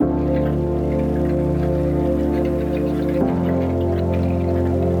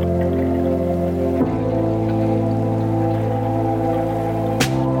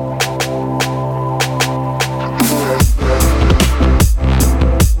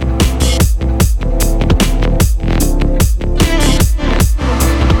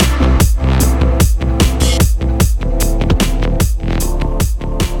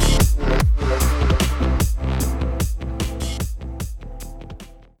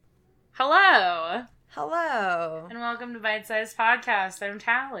Hello, Hello. and welcome to Bite Size Podcast. I'm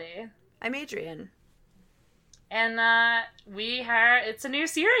Tally, I'm Adrian. and it's a new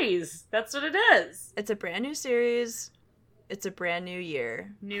series. That's what it is. It's a brand new series. It's a brand new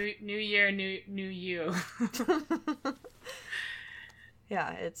year. New year, new you.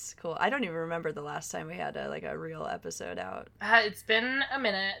 Yeah, it's cool. I don't even remember the last time we had a real episode out. It's been a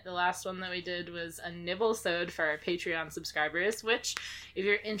minute. The last one that we did was a nibblesode for our Patreon subscribers, which, if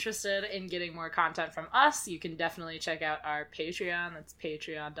you're interested in getting more content from us, you can definitely check out our Patreon. That's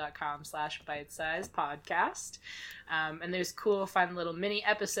patreon.com/bitesizepodcast. And there's cool, fun little mini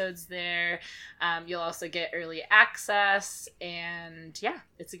episodes there. You'll also get early access, and yeah,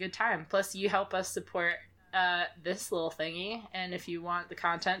 it's a good time. Plus, you help us support this little thingy, and if you want the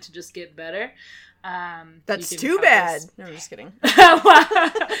content to just get better, that's too bad. No, I'm just kidding.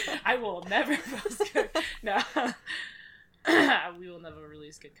 I will never post good. No. We will never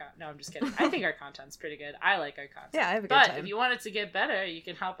release good content. No, I'm just kidding. I think our content's pretty good. I like our content. Yeah, I have a good time. But if you want it to get better, you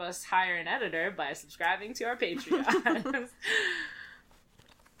can help us hire an editor by subscribing to our Patreon.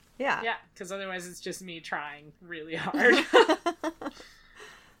 Yeah. Yeah, because otherwise it's just me trying really hard.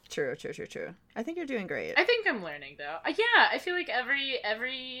 True. I think you're doing great. I think I'm learning, though. Yeah, I feel like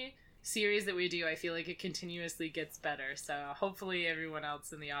every series that we do, I feel like it continuously gets better. So hopefully everyone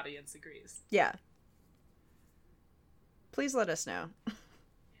else in the audience agrees. Yeah. Please let us know.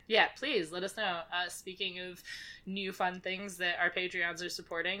 Yeah, please let us know. Speaking of new fun things that our Patreons are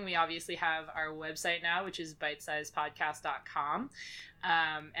supporting, we obviously have our website now, which is bitesizepodcast.com.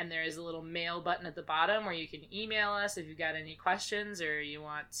 And there is a little mail button at the bottom where you can email us if you've got any questions or you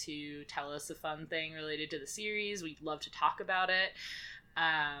want to tell us a fun thing related to the series. We'd love to talk about it.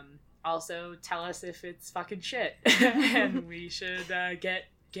 Also, tell us if it's fucking shit. And we should get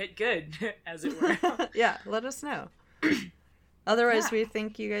good, as it were. Yeah, let us know. Otherwise, we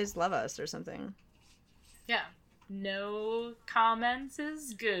think you guys love us or something. Yeah. No comments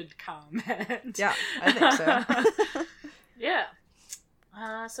is good comment. Yeah, I think so. Yeah.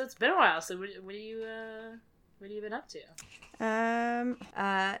 So it's been a while. So what have you been up to?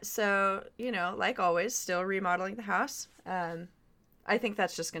 So, like always, still remodeling the house. I think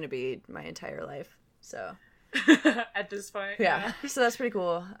that's just going to be my entire life. So at this point. Yeah. So that's pretty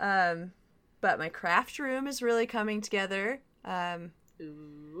cool. But my craft room is really coming together.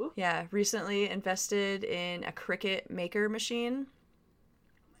 Ooh. Yeah, recently invested in a Cricut maker machine.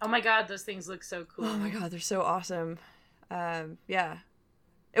 Oh my god, those things look so cool. Oh my god, they're so awesome. Yeah.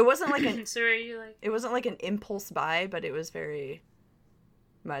 It wasn't like an So are you like... It wasn't like an impulse buy, but it was very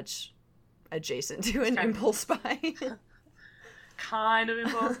much adjacent to an impulse buy. Kind of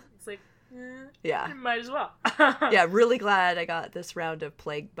impulse. It's like, yeah. Might as well. Yeah, really glad I got this round of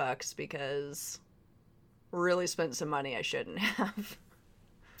Plague Bucks because really spent some money I shouldn't have.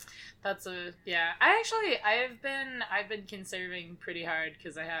 I've been conserving pretty hard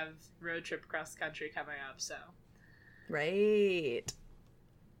because I have road trip cross country coming up, so. Right.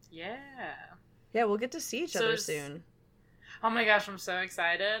 Yeah. Yeah, we'll get to see each other soon. Oh my gosh, I'm so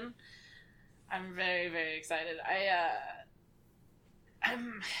excited. I'm very, very excited.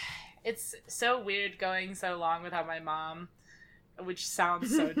 It's so weird going so long without my mom, which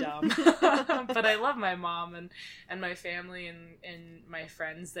sounds so dumb. But I love my mom and my family and my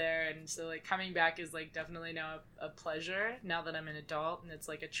friends there, and so like coming back is like definitely now a pleasure now that I'm an adult and it's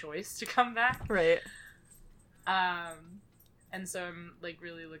like a choice to come back. Right. And so I'm like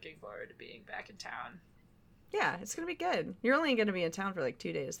really looking forward to being back in town. Yeah, it's gonna be good. You're only gonna be in town for like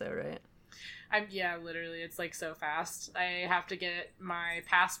 2 days though, right? Yeah, literally, it's like so fast. I have to get my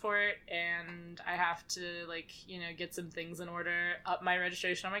passport and I have to get some things in order, up my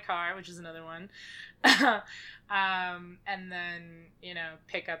registration on my car, which is another one. And then,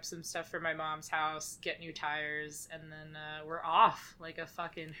 pick up some stuff for my mom's house, get new tires, and then we're off like a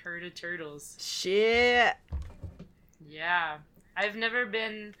fucking herd of turtles. Shit. Yeah. I've never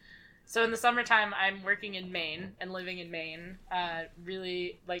been... So in the summertime, I'm working in Maine and living in Maine,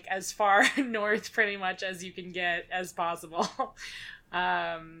 really, like, as far north pretty much as you can get as possible.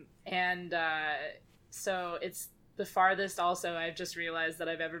 So it's the farthest also I've just realized that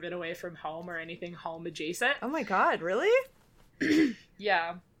I've ever been away from home or anything home adjacent. Oh my god, really?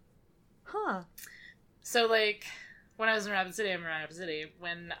 Yeah. Huh. So, like, when I was in Rapid City, I'm in Rapid City.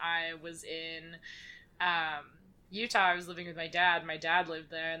 When I was in... Utah, I was living with my dad. My dad lived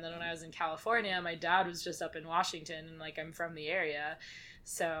there. And then when I was in California, my dad was just up in Washington, and like I'm from the area.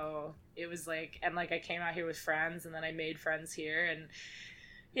 So it was like, and like I came out here with friends, and then I made friends here, and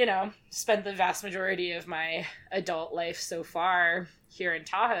spent the vast majority of my adult life so far here in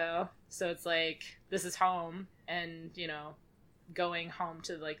Tahoe. So it's like, this is home, and going home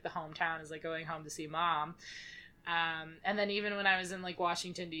to like the hometown is like going home to see mom. And then even when I was in like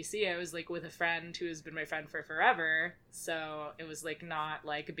Washington DC, I was like with a friend who has been my friend for forever, so it was like not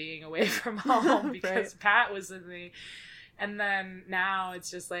like being away from home because Right. Pat was with me. And then now it's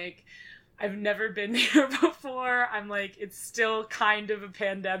just like I've never been here before. I'm like, it's still kind of a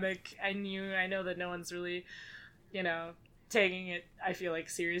pandemic. I know that no one's really, you know, taking it, I feel like,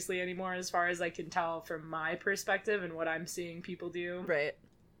 seriously anymore, as far as I can tell from my perspective and what I'm seeing people do. Right.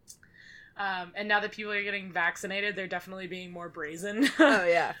 And now that people are getting vaccinated, they're definitely being more brazen Oh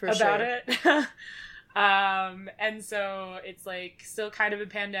yeah, for about sure. it. And so it's like still kind of a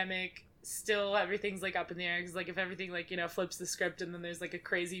pandemic. Still everything's like up in the air because like if everything like, you know, flips the script and then there's like a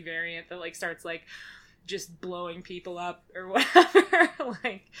crazy variant that like starts like just blowing people up or whatever,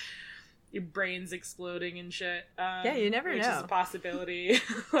 like your brain's exploding and shit. Yeah, you never which know. is a possibility.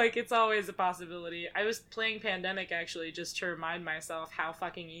 Like it's always a possibility. I was playing Pandemic actually just to remind myself how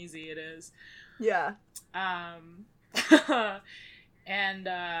fucking easy it is. Yeah. And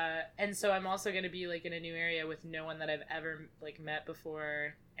so I'm also going to be like in a new area with no one that I've ever like met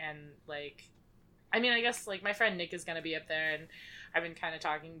before, and like I mean I guess like my friend Nick is going to be up there, and I've been kind of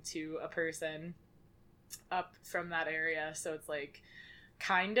talking to a person up from that area, so it's like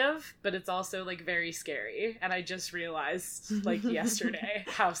kind of, but it's also like very scary, and I just realized like yesterday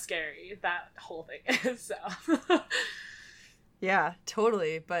how scary that whole thing is. So Yeah,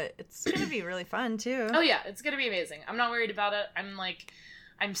 totally. But it's gonna be really fun too. oh yeah, it's gonna be amazing. I'm not worried about it.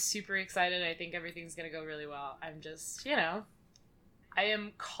 I'm super excited. I think everything's gonna go really well. I'm just, you know, I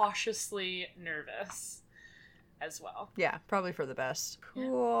am cautiously nervous as well. Yeah, probably for the best. Yeah.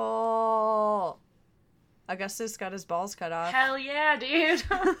 Cool. Augustus got his balls cut off. Hell yeah, dude.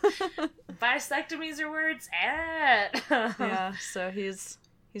 Vasectomies are where it's at. Yeah, so he's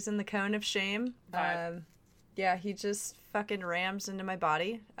in the cone of shame. Vibe. Yeah, he just fucking rams into my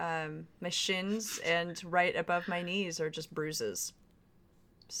body. My shins and right above my knees are just bruises.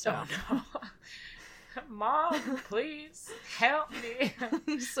 So Oh no. Mom, please help me.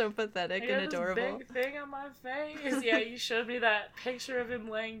 he's so pathetic I and got adorable. this big thing on my face. Yeah, you showed me that picture of him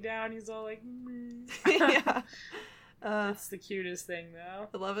laying down. He's all like, Yeah. It's the cutest thing, though.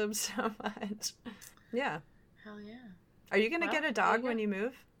 I love him so much. Yeah. Hell yeah. Are you gonna Well, get a there dog you go. when you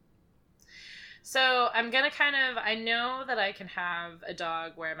move? So I'm gonna I know that I can have a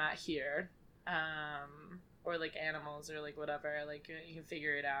dog where I'm at here, or like animals or like whatever, like you can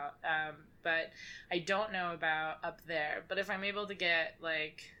figure it out. But I don't know about up there. But if I'm able to get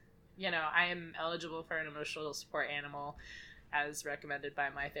like, you know, I am eligible for an emotional support animal as recommended by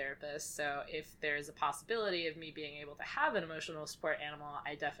my therapist. So if there's a possibility of me being able to have an emotional support animal,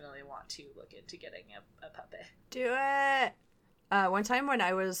 I definitely want to look into getting a puppy. Do it. One time when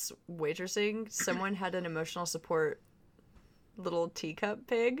I was waitressing, someone had an emotional support little teacup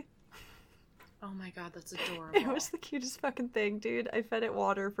pig. Oh my god, that's adorable. It was the cutest fucking thing, dude. I fed it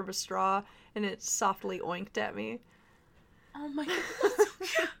water from a straw, and it softly oinked at me. Oh my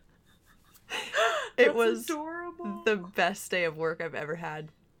god. It was adorable. the best day of work I've ever had.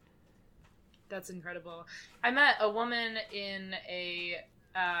 That's incredible. I met a woman in a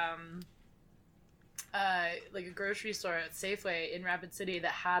like a grocery store at Safeway in Rapid City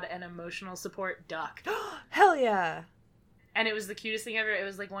that had an emotional support duck. Hell yeah. And it was the cutest thing ever. It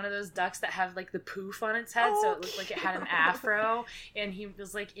was like one of those ducks that have like the poof on its head, so it looked like it had an afro, and he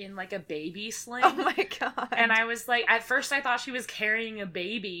was like in like a baby sling. Oh my god. And I was like, at first I thought she was carrying a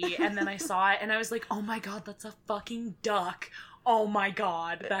baby, and then I saw it, and I was like, oh my god, that's a fucking duck. Oh my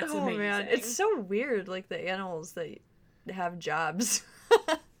god, that's amazing. Man, it's so weird, like the animals that have jobs.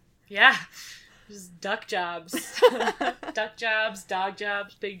 Yeah, just duck jobs. Duck jobs, dog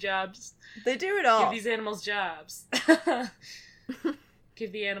jobs, pig jobs. They do it all. Give these animals jobs.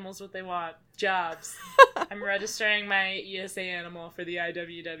 Give the animals what they want. Jobs. I'm registering my ESA animal for the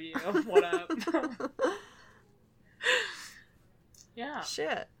IWW. What up? Yeah.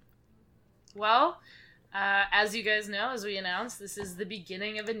 Shit. Well, as you guys know, as we announced, this is the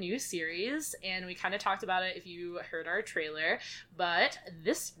beginning of a new series, and we kind of talked about it if you heard our trailer, but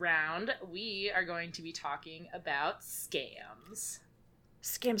this round, we are going to be talking about scams.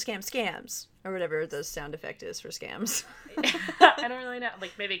 Scams. Or whatever the sound effect is for scams. I don't really know.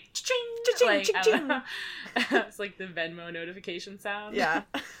 Like, maybe cha-ching, Cha-ching, like, I cha-ching. don't know. It's like the Venmo notification sound. Yeah.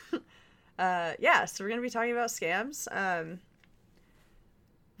 Yeah, so we're going to be talking about scams.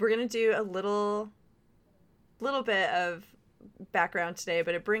 We're going to do a little bit of background today,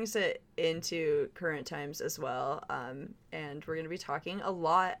 but it brings it into current times as well. And we're going to be talking a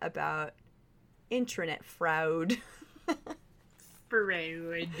lot about intranet fraud.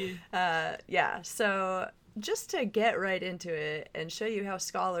 Fraud. Yeah, so just to get right into it and show you how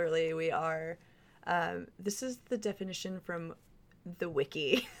scholarly we are, this is the definition from the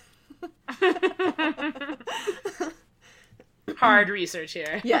wiki. Hard research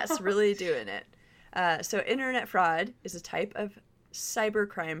here. Yes, really doing it. So internet fraud is a type of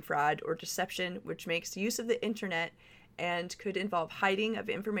cybercrime fraud or deception which makes use of the internet and could involve hiding of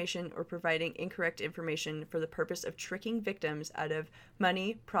information or providing incorrect information for the purpose of tricking victims out of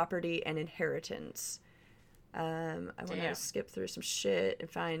money, property, and inheritance. I want to skip through some shit and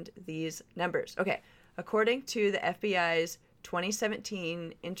find these numbers. Okay, according to the FBI's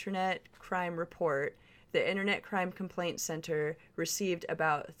 2017 Internet Crime Report, the Internet Crime Complaint Center received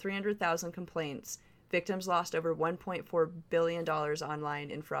about 300,000 complaints. Victims lost over $1.4 billion online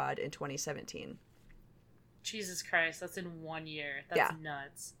in fraud in 2017. Jesus Christ, that's in 1 year. That's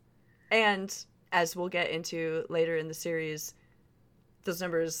nuts. And as we'll get into later in the series, those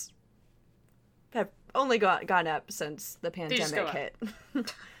numbers have only gone up since the pandemic hit.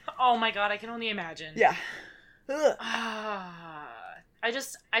 Oh my god, I can only imagine. Yeah. I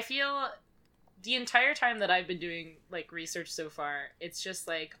feel the entire time that I've been doing like research so far, it's just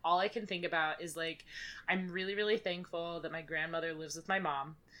like all I can think about is like I'm really, really thankful that my grandmother lives with my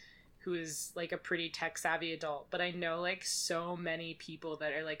mom, who is like a pretty tech savvy adult. But I know like so many people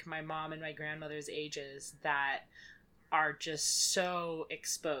that are like my mom and my grandmother's ages that are just so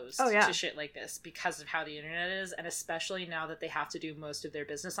exposed to shit like this because of how the internet is, and especially now that they have to do most of their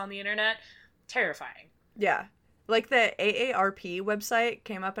business on the internet. Terrifying. Yeah. Like the AARP website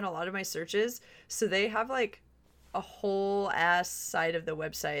came up in a lot of my searches. So they have like a whole ass side of the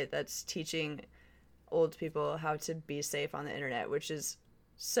website that's teaching old people how to be safe on the internet, which is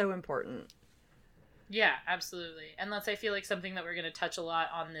so important. Yeah, absolutely. And that's, I feel like, something that we're going to touch a lot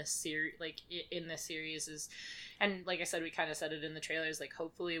on this series, like in this series is, and like I said, we kind of said it in the trailers, like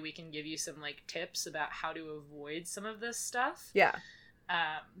hopefully we can give you some like tips about how to avoid some of this stuff. Yeah.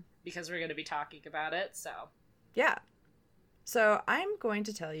 Because we're going to be talking about it. So. Yeah. So I'm going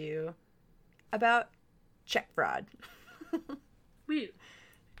to tell you about check fraud. Wait.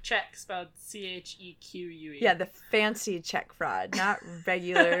 Check, spelled CHEQUE. Yeah, the fancy check fraud, not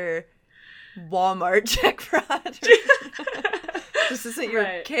regular Walmart check fraud. This isn't your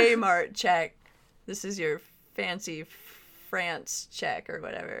Kmart check. This is your fancy France check or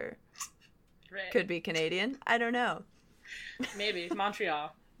whatever. Right. Could be Canadian. I don't know. Maybe.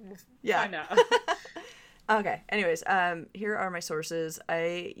 Montreal. Yeah. Find out. Okay. Anyways, here are my sources.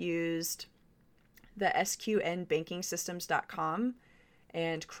 I used the sqnbankingsystems.com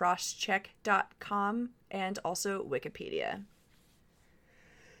and crosscheck.com and also Wikipedia.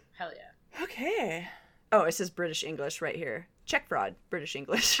 Hell yeah. Okay. Oh, it says British English right here. Check fraud, British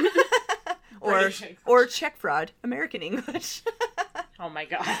English. or check fraud, American English. Oh my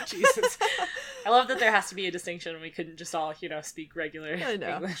god, Jesus. I love that there has to be a distinction. We couldn't just all, speak regular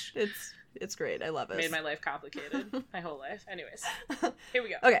English. It's great. I love it. Made my life complicated. My whole life. Anyways, here we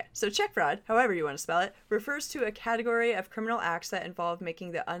go. Okay, so check fraud, however you want to spell it, refers to a category of criminal acts that involve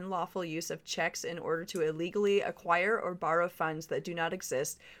making the unlawful use of checks in order to illegally acquire or borrow funds that do not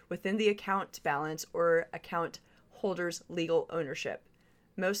exist within the account balance or account holder's legal ownership.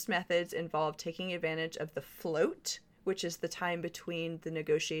 Most methods involve taking advantage of the float, which is the time between the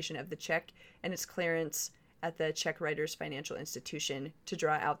negotiation of the check and its clearance at the check writer's financial institution to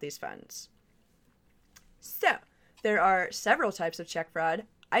draw out these funds. So, there are several types of check fraud.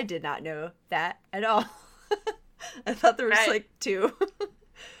 I did not know that at all. I thought there was like 2.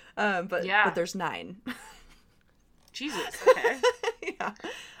 But there's 9. Jesus, okay. Yeah.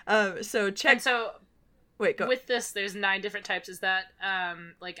 So check... And so... Wait, go. With this, there's 9 different types. Is that,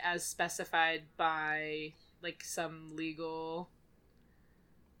 like, as specified by, like, some legal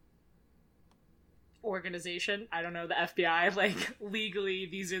organization? I don't know, the FBI, like, legally,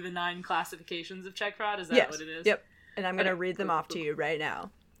 these are the 9 classifications of check fraud? Is that what it is? Yep. And I'm going to read them off to you right now.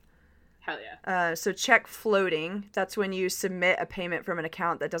 Hell yeah. So check floating, that's when you submit a payment from an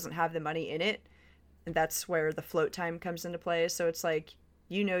account that doesn't have the money in it. And that's where the float time comes into play. So it's like,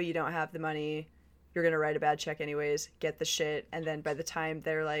 you don't have the money, you're going to write a bad check anyways, get the shit, and then by the time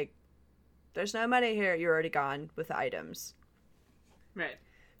they're like, there's no money here, you're already gone with the items. Right.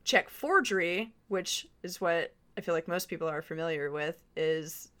 Check forgery, which is what I feel like most people are familiar with,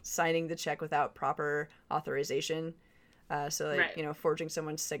 is signing the check without proper authorization. Forging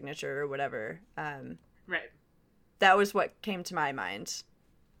someone's signature or whatever. Right. That was what came to my mind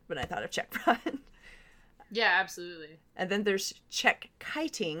when I thought of check fraud. Yeah, absolutely. And then there's check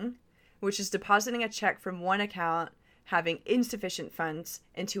kiting, which is depositing a check from one account having insufficient funds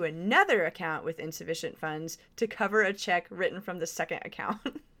into another account with insufficient funds to cover a check written from the second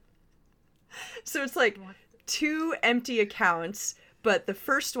account. So it's like two empty accounts, but the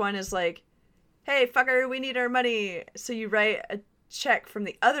first one is like, hey, fucker, we need our money. So you write a check from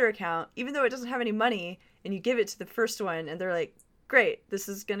the other account, even though it doesn't have any money, and you give it to the first one, and they're like, great, this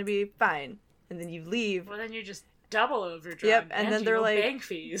is going to be fine. And then you leave. Well, then you're just double overdrawn. Yep, and then they're like, bank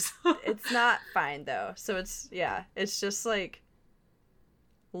fees. It's not fine, though. So it's just like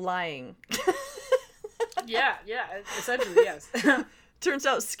lying. Yeah, essentially, yes. Turns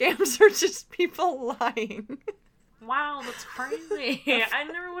out scams are just people lying. Wow, that's crazy. I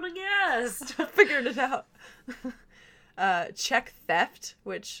never would have guessed. Figured it out. Check theft,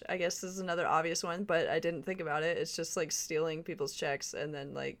 which I guess is another obvious one, but I didn't think about it. It's just like stealing people's checks and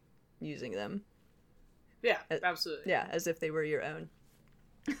then like using them. Yeah, absolutely. Yeah, as if they were your own.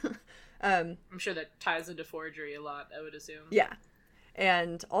 I'm sure that ties into forgery a lot, I would assume. Yeah.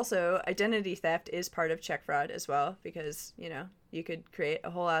 And also, identity theft is part of check fraud as well, because, you know, you could create a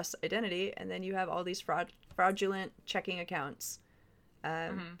whole ass identity and then you have all these fraudulent checking accounts.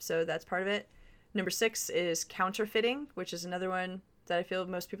 So that's part of it. Number 6 is counterfeiting, which is another one that I feel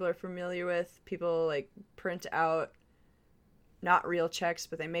most people are familiar with. People like print out not real checks,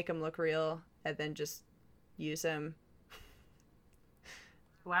 but they make them look real and then just use them.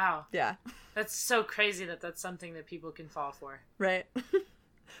 Wow. Yeah. That's so crazy that that's something that people can fall for. Right.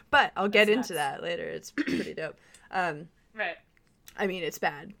 But I'll get That's into that later. It's pretty dope. Right. I mean, it's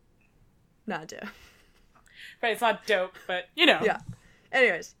bad. Not dope. Right, it's not dope, but, you know. Yeah.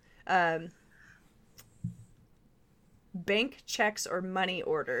 Anyways. Bank checks or money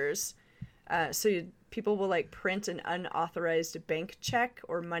orders. People will, like, print an unauthorized bank check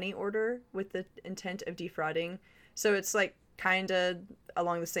or money order with the intent of defrauding. So it's, like, kind of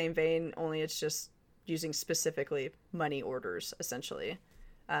along the same vein, only it's just using specifically money orders, essentially.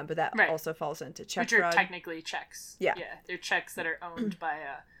 But that also falls into check fraud. Which are technically checks. Yeah. Yeah, they're checks that are owned by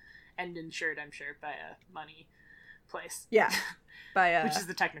and insured, I'm sure, by a money place. Yeah. By which is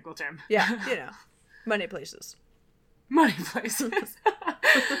the technical term. Yeah, you know. Money places. Money places.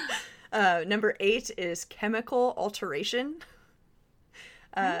 Number 8 is chemical alteration.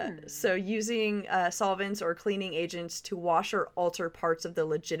 So using solvents or cleaning agents to wash or alter parts of the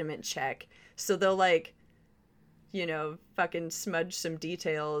legitimate check. So they'll, like, you know, fucking smudge some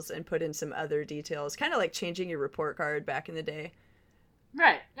details and put in some other details. Kind of like changing your report card back in the day.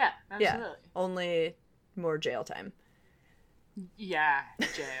 Right, yeah, absolutely. Yeah, only more jail time. Yeah,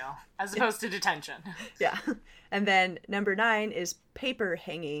 jail. As opposed to detention. Yeah. And then number 9 is paper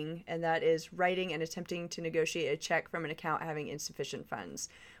hanging, and that is writing and attempting to negotiate a check from an account having insufficient funds,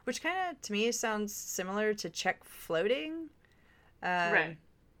 which kind of, to me, sounds similar to check floating. Right.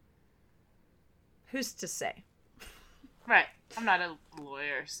 Who's to say? Right. I'm not a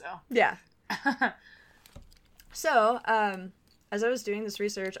lawyer, so. Yeah. So, as I was doing this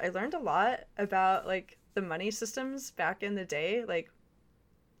research, I learned a lot about, like, the money systems back in the day, like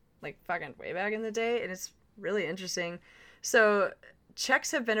fucking way back in the day, and it's really interesting. So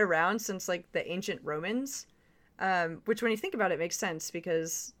checks have been around since like the ancient Romans, which when you think about it makes sense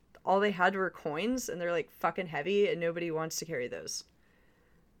because all they had were coins and they're like fucking heavy and nobody wants to carry those.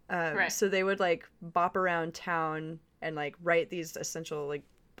 Right. So they would like bop around town and like write these essential like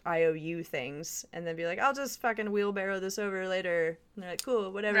IOU things and then be like, I'll just fucking wheelbarrow this over later. And they're like,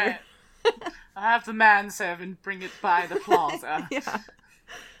 cool, whatever. Right. I'll have the manservant bring it by the plaza.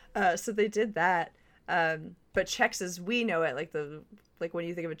 Yeah. So they did that. But checks as we know it, like when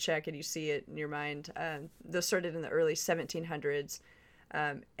you think of a check and you see it in your mind, those started in the early 1700s.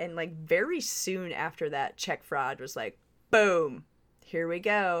 And like very soon after that, check fraud was like, boom, here we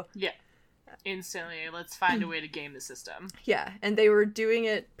go. Yeah. Instantly, let's find a way to game the system. Yeah. And they were doing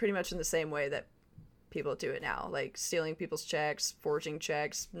it pretty much in the same way that people do it now, like stealing people's checks, forging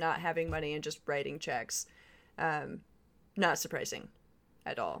checks, not having money and just writing checks. Not surprising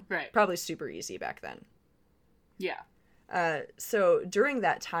at all. Right. Probably super easy back then. Yeah. So during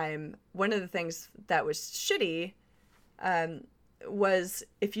that time, one of the things that was shitty was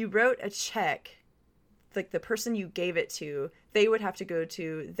if you wrote a check, like the person you gave it to, they would have to go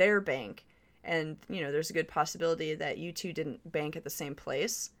to their bank. And, you know, there's a good possibility that you two didn't bank at the same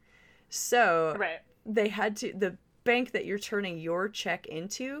place. So right. They had to, the bank that you're turning your check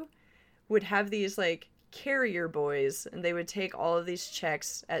into would have these like carrier boys, and they would take all of these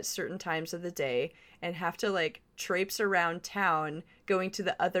checks at certain times of the day and have to like traipse around town going to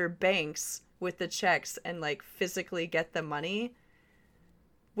the other banks with the checks and like physically get the money,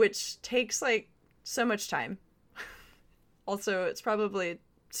 which takes like so much time. Also, it's probably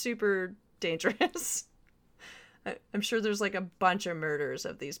super dangerous. I'm sure there's like a bunch of murders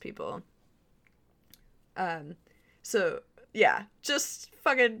of these people. So yeah, just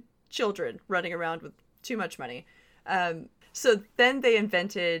fucking children running around with too much money. So then they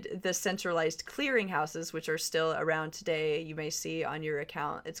invented the centralized clearinghouses, which are still around today. You may see on your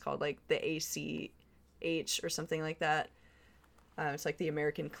account, it's called like the ACH or something like that. It's like the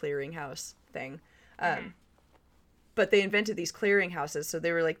American Clearinghouse thing. But they invented these clearinghouses, so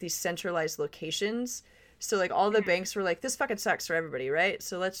they were like these centralized locations. So like all the banks were like, this fucking sucks for everybody, right?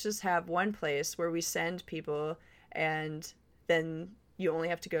 So let's just have one place where we send people, and then you only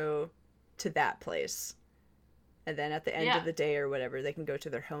have to go to that place. And then at the end of the day or whatever, they can go to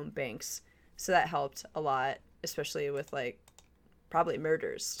their home banks. So that helped a lot, especially with like probably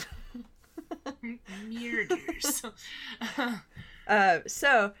murders. Murders.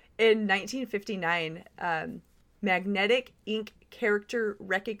 So in 1959, magnetic ink character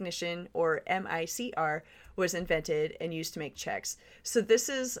recognition, or MICR, was invented and used to make checks. So this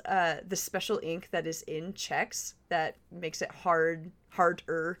is the special ink that is in checks that makes it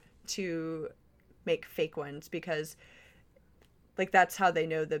harder to make fake ones, because like that's how they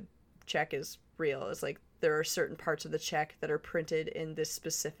know the check is real. It's like there are certain parts of the check that are printed in this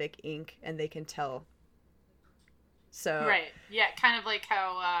specific ink and they can tell. So right, yeah, kind of like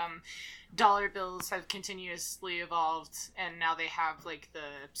how dollar bills have continuously evolved, and now they have like the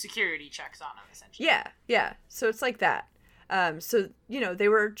security checks on them, essentially. Yeah, so it's like that. So they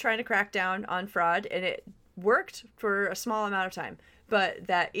were trying to crack down on fraud, and it worked for a small amount of time, but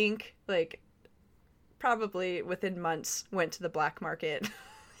that ink, like, probably within months went to the black market.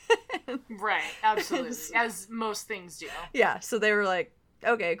 Right, absolutely. As most things do. Yeah, so they were like,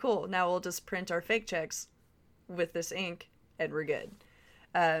 okay, cool, now we'll just print our fake checks with this ink and we're good.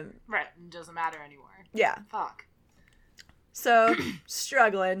 Right, it doesn't matter anymore. Yeah. Fuck. So,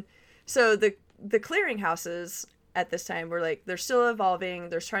 struggling. So the clearinghouses at this time were like, they're still evolving,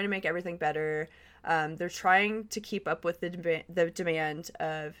 they're trying to make everything better. They're trying to keep up with the demand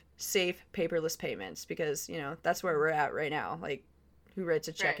of safe, paperless payments, because, that's where we're at right now. Like, who writes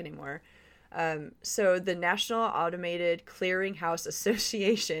a check anymore? So the National Automated Clearinghouse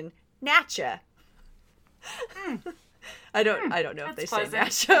Association, NACHA. I don't know if they say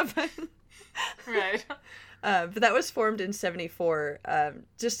NACHA, but right. But that was formed in 1974,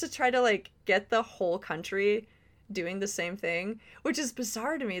 just to try to like get the whole country doing the same thing, which is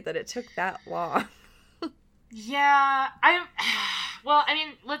bizarre to me that it took that long. Yeah,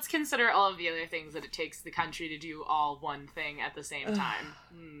 let's consider all of the other things that it takes the country to do all one thing at the same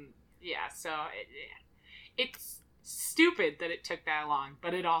time. Yeah, so it's stupid that it took that long,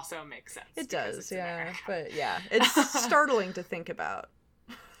 but it also makes sense. It does, yeah. But yeah, it's startling to think about.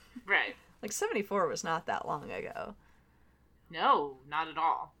 Right. Like 1974 was not that long ago. No, not at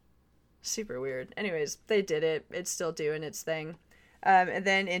all. Super weird. Anyways, they did it. It's still doing its thing. And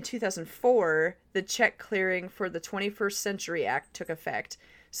then in 2004, the Check Clearing for the 21st Century Act took effect.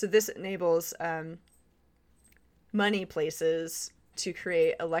 So this enables money places to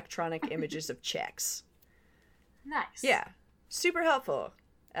create electronic images of checks. Nice. Yeah. Super helpful.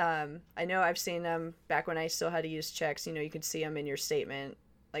 I know I've seen them back when I still had to use checks. You could see them in your statement,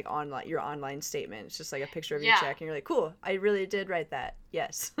 like online, your online statement. It's just like a picture of your check, and you're like, cool, I really did write that.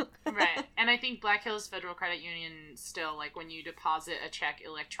 Yes. Right. And I think Black Hills Federal Credit Union still, like, when you deposit a check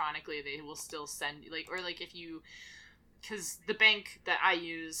electronically, they will still send, like, or like if you, because the bank that I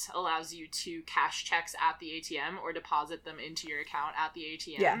use allows you to cash checks at the ATM or deposit them into your account at the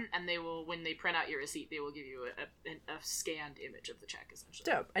ATM. Yeah. And they will, when they print out your receipt, they will give you a scanned image of the check, essentially.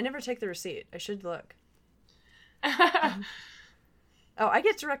 Dope. I never take the receipt. I should look. Oh, I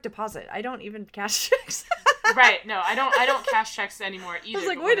get direct deposit. I don't even cash checks. Right. No, I don't cash checks anymore either. I was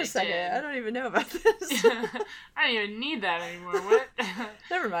like, wait a second. I don't even know about this. I don't even need that anymore. What?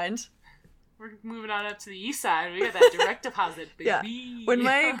 Never mind. We're moving on up to the east side. We got that direct deposit, baby. Yeah. When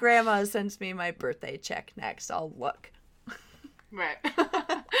my grandma sends me my birthday check next, I'll look. Right.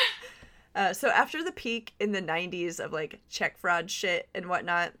 So after the peak in the 90s of like check fraud shit and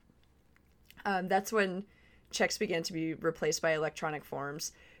whatnot, that's when checks began to be replaced by electronic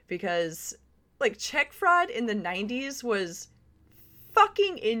forms, because like check fraud in the 90s was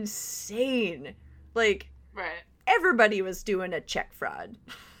fucking insane. Like, right. Everybody was doing a check fraud.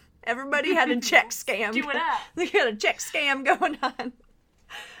 Everybody had a check scam. Do it up. They had a check scam going on.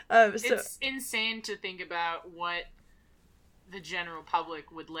 It's insane to think about what the general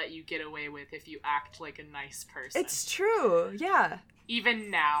public would let you get away with if you act like a nice person. It's true, yeah.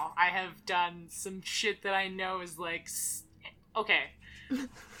 Even now, I have done some shit that I know is like... Okay.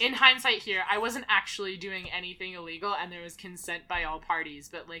 In hindsight here, I wasn't actually doing anything illegal, and there was consent by all parties,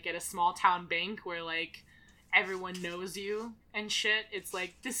 but like at a small town bank where like everyone knows you and shit, it's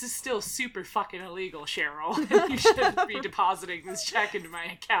like, this is still super fucking illegal, Cheryl. You shouldn't be depositing this check into my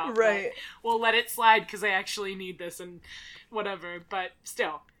account. Right. We'll let it slide because I actually need this and whatever, but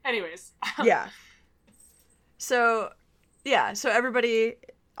still. Anyways. Yeah. So everybody,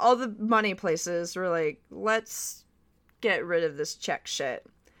 all the money places were like, let's get rid of this check shit.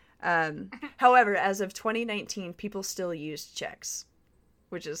 However, as of 2019, people still use checks,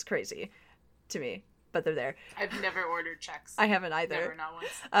 which is crazy to me, but they're there. I've never ordered checks. I haven't either. Never, not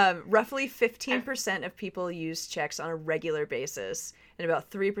once. Roughly 15% of people use checks on a regular basis, and about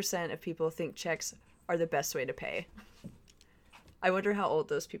 3% of people think checks are the best way to pay. I wonder how old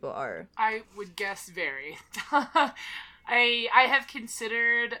those people are. I would guess very. I have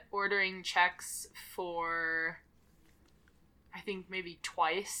considered ordering checks for, I think, maybe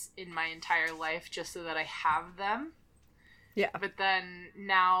twice in my entire life just so that I have them. Yeah. But then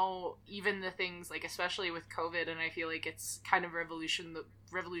now, even the things, like, especially with COVID, and I feel like it's kind of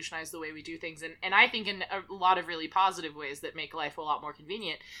revolutionized the way we do things, and I think in a lot of really positive ways that make life a lot more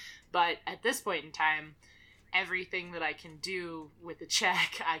convenient. But at this point in time, everything that I can do with a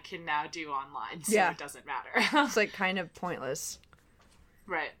check, I can now do online, so it doesn't matter. It's, like, kind of pointless.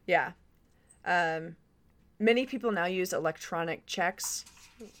 Right. Yeah. Many people now use electronic checks,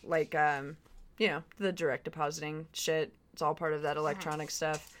 like, the direct depositing shit. It's all part of that electronic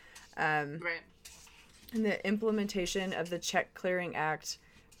stuff. Right. And the implementation of the Check Clearing Act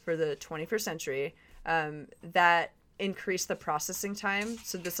for the 21st century, that increased the processing time.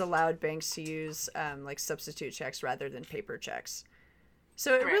 So this allowed banks to use, substitute checks rather than paper checks.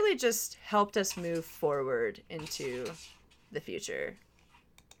 So it really just helped us move forward into the future.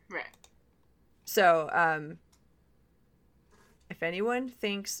 Right. So, if anyone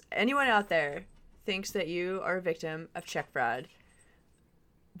out there thinks that you are a victim of check fraud,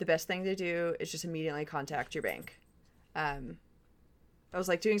 the best thing to do is just immediately contact your bank. I was,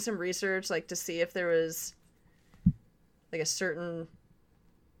 like, doing some research, like, to see if there was, like, a certain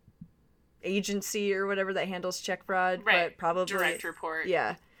agency or whatever that handles check fraud. Right. But probably Direct report.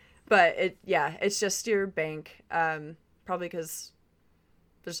 Yeah. But it's just your bank. Probably because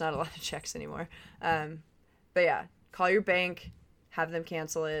there's not a lot of checks anymore. But yeah, call your bank, have them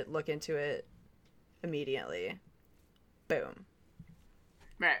cancel it, look into it immediately. Boom.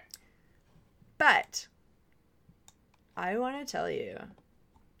 Right. But I want to tell you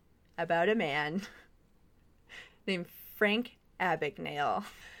about a man named Frank Abagnale,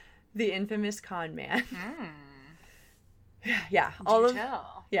 the infamous con man. Yeah, all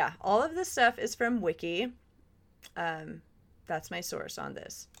of this stuff is from Wiki. That's my source on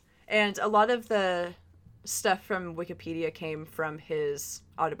this. And a lot of the stuff from Wikipedia came from his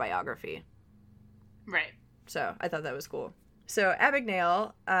autobiography. Right. So I thought that was cool. So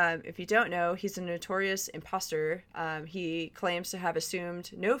Abagnale, if you don't know, he's a notorious imposter. He claims to have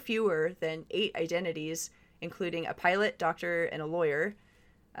assumed no fewer than 8 identities, including a pilot, doctor, and a lawyer.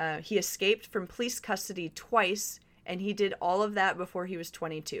 He escaped from police custody twice, and he did all of that before he was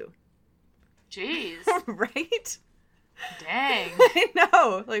 22. Jeez. Right? Dang. I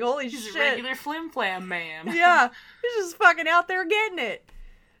know. Like, holy shit. He's a regular flim-flam man. Yeah. He's just fucking out there getting it.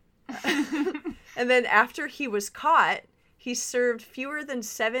 And then after he was caught, he served fewer than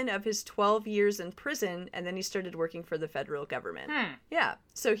 7 of his 12 years in prison, and then he started working for the federal government. Yeah.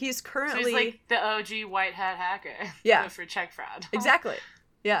 So he's currently... So he's like the OG white hat hacker. Yeah. For check fraud. Exactly.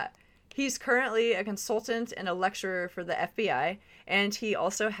 Yeah. He's currently a consultant and a lecturer for the FBI, and he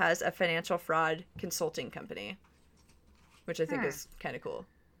also has a financial fraud consulting company, which I think is kind of cool.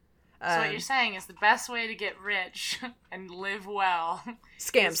 So what you're saying is the best way to get rich and live well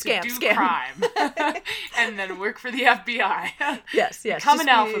scam crime and then work for the FBI. Yes. Become an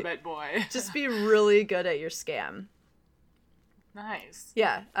alphabet boy. Just be really good at your scam. Nice.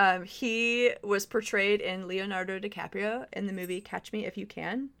 Yeah. He was portrayed in Leonardo DiCaprio in the movie Catch Me If You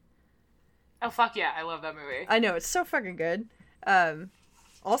Can. Oh, fuck yeah. I love that movie. I know. It's so fucking good.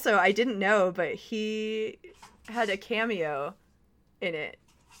 Also, I didn't know, but he had a cameo in it.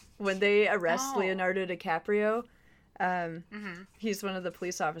 When they arrest Leonardo DiCaprio, he's one of the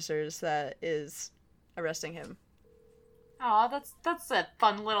police officers that is arresting him. Oh, that's a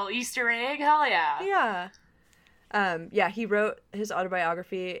fun little Easter egg. Hell yeah. Yeah. He wrote his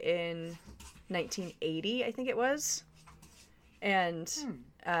autobiography in 1980, I think it was. And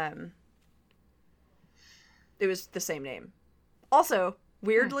it was the same name. Also,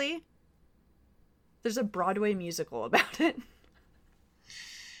 weirdly, there's a Broadway musical about it.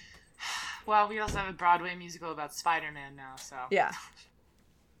 Well, we also have a Broadway musical about Spider-Man now, so... Yeah.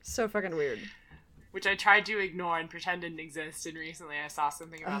 So fucking weird. which I tried to ignore and pretend didn't exist, and recently I saw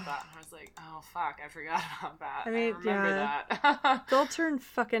something about that, and I was like, oh, fuck, I forgot about that. I mean, remember that. They'll turn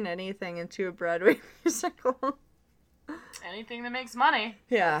fucking anything into a Broadway musical. Anything that makes money.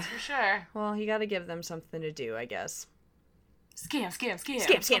 Yeah. That's for sure. Well, you gotta give them something to do, I guess. Scam, scam, scam.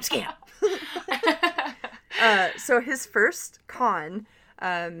 Scam, scam, scam. So his first con,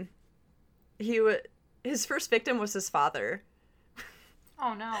 his first victim was his father.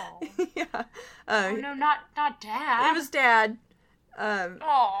 Oh, no. Yeah. Oh, no, not Dad. It was Dad.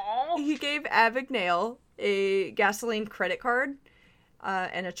 Oh. He gave Abagnale a gasoline credit card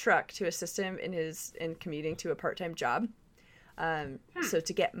and a truck to assist him in commuting to a part-time job. So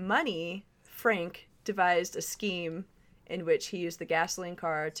to get money, Frank devised a scheme in which he used the gasoline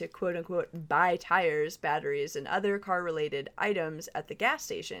car to quote-unquote buy tires, batteries, and other car-related items at the gas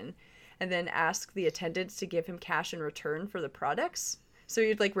station, and then ask the attendants to give him cash in return for the products. So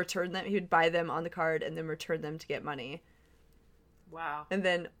he'd like return them, he would buy them on the card and then return them to get money. Wow. And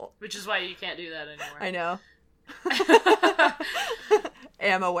then... Which is why you can't do that anymore. I know.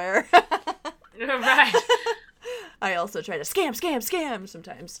 Am aware. Right. I also try to scam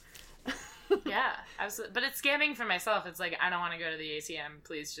sometimes. Yeah, absolutely. But it's scamming for myself. It's like, I don't want to go to the ATM.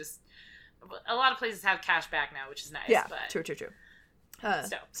 Please just... A lot of places have cash back now, which is nice. Yeah, but... true.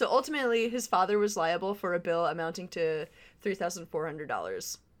 So ultimately, his father was liable for a bill amounting to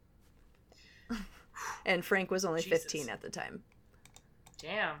 $3,400. And Frank was only 15 at the time.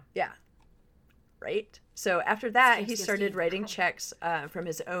 Damn. Yeah. Right? So after that, he started writing checks from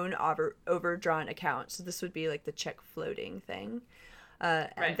his own overdrawn account. So this would be like the check floating thing.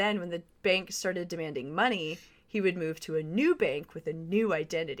 And then when the bank started demanding money, he would move to a new bank with a new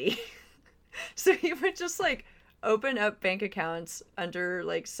identity. So he would just like open up bank accounts under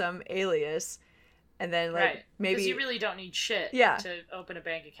like some alias, and then like maybe because you really don't need shit to open a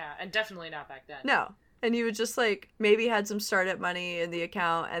bank account, and definitely not back then. No. And you would just like maybe had some startup money in the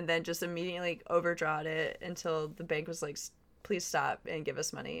account and then just immediately overdrawed it until the bank was like, please stop and give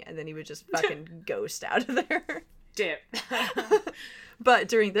us money, and then he would just fucking ghost out of there. Dip. But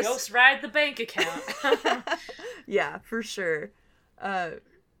during this ghost ride the bank account. Yeah, for sure.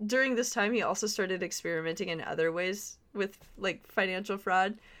 During this time, he also started experimenting in other ways with like financial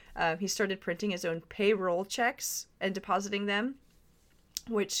fraud. He started printing his own payroll checks and depositing them,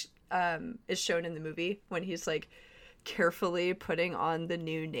 which is shown in the movie when he's like carefully putting on the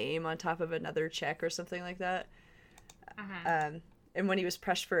new name on top of another check or something like that. And when he was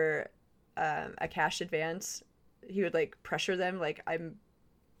pressed for a cash advance, he would like pressure them like, I'm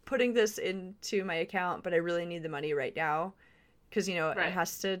putting this into my account, but I really need the money right now. Because, you know, it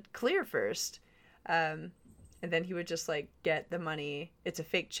has to clear first. And then he would just, like, get the money. It's a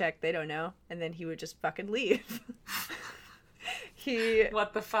fake check. They don't know. And then he would just fucking leave.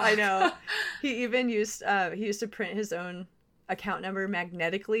 What the fuck? I know. He even used to print his own account number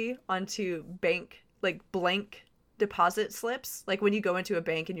magnetically onto blank deposit slips. Like, when you go into a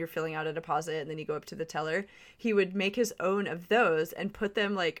bank and you're filling out a deposit and then you go up to the teller, he would make his own of those and put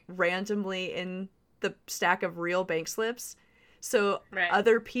them, like, randomly in the stack of real bank slips. So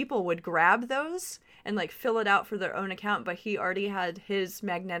other people would grab those and like fill it out for their own account, but he already had his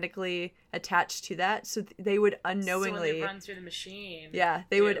magnetically attached to that, so they would unknowingly. So when they run through the machine. Yeah,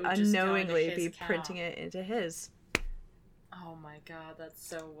 they would unknowingly be printing it into his. Oh my god, that's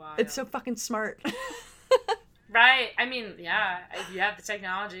so wild. It's so fucking smart. Right. I mean, yeah, if you have the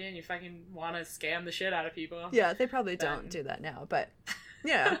technology and you fucking want to scam the shit out of people. Yeah, they probably don't do that now, but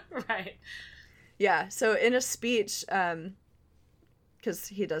yeah. Right. Yeah. So in a speech, because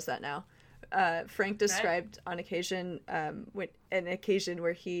he does that now. Frank described on occasion, an occasion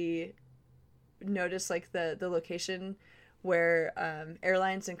where he noticed like the location where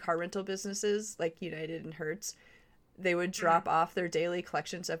airlines and car rental businesses like United and Hertz, they would drop off their daily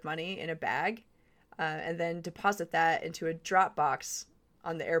collections of money in a bag, and then deposit that into a drop box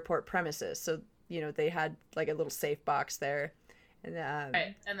on the airport premises. So you know they had like a little safe box there, and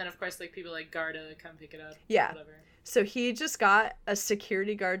and then of course like people like Garda come pick it up. Yeah. Whatever. So he just got a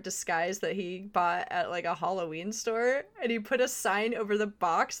security guard disguise that he bought at like a Halloween store, and he put a sign over the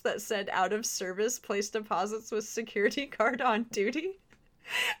box that said out of service, place deposits with security guard on duty.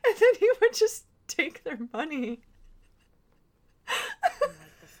 And then he would just take their money. What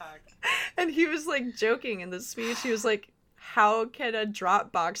the fuck? And he was like joking in the speech. He was like, how can a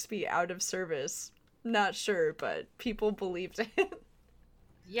drop box be out of service? Not sure, but people believed it.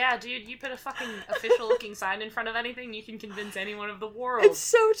 Yeah, dude, you put a fucking official-looking sign in front of anything, you can convince anyone of the world. It's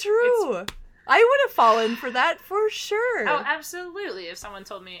so true. I would have fallen for that for sure. Oh, absolutely. If someone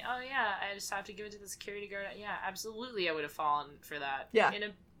told me, oh, yeah, I just have to give it to the security guard, yeah, absolutely I would have fallen for that. Yeah. In a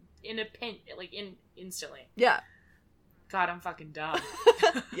in a pin, like instantly. Yeah. God, I'm fucking dumb.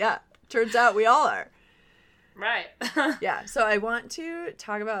 Yeah. Turns out we all are. Right. Yeah. So I want to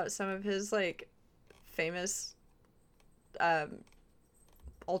talk about some of his like famous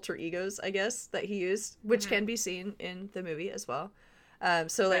alter egos, I guess, that he used, which can be seen in the movie as well.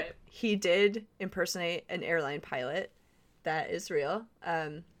 So like Right. he did impersonate an airline pilot. That is real.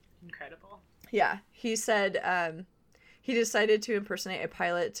 Incredible. Yeah. He said he decided to impersonate a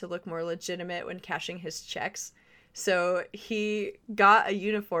pilot to look more legitimate when cashing his checks. So he got a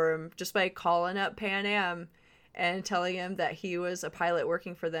uniform just by calling up Pan Am and telling him that he was a pilot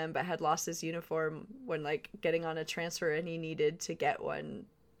working for them but had lost his uniform when like getting on a transfer and he needed to get one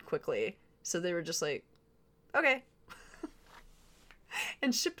quickly. So they were just like, okay.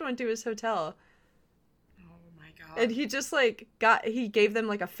 And shipped one to his hotel. Oh my god. And he just like he gave them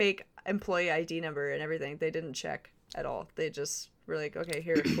like a fake employee ID number and everything. They didn't check at all. They just were like, okay,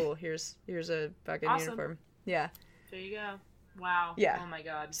 here, cool. Here's a fucking Awesome. Uniform. Yeah. There you go. Wow. Yeah. Oh my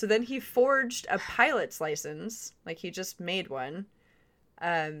god. So then he forged a pilot's license. Like he just made one.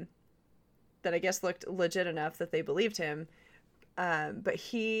 That I guess looked legit enough that they believed him. But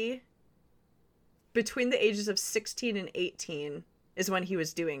he, between the ages of 16 and 18 is when he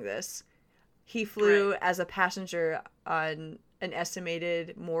was doing this. He flew as a passenger on an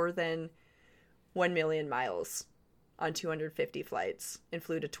estimated more than 1 million miles on 250 flights and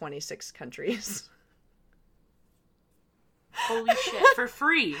flew to 26 countries. Holy shit. For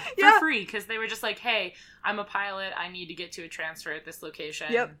free. Yeah. For free. Because they were just like, hey, I'm a pilot. I need to get to a transfer at this location.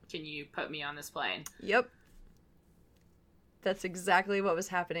 Yep. Can you put me on this plane? Yep. That's exactly what was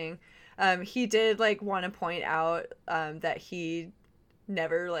happening. He did like want to point out that he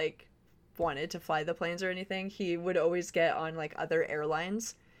never like wanted to fly the planes or anything. He would always get on like other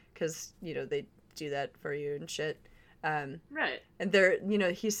airlines because, you know, they do that for you and shit. Right. And there, you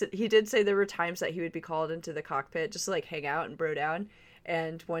know, he did say there were times that he would be called into the cockpit just to like hang out and bro down.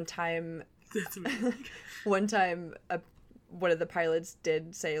 And one time, That's amazing. one of the pilots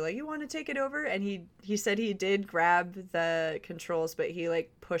did say like, you want to take it over? And he said he did grab the controls, but he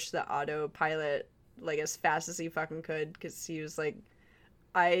like pushed the autopilot like as fast as he fucking could because he was like,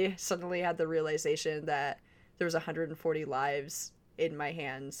 I suddenly had the realization that there was 140 lives in my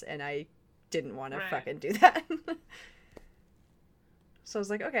hands and I didn't want to fucking do that. So I was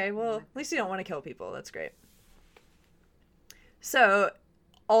like, okay, well, at least you don't want to kill people. That's great. So,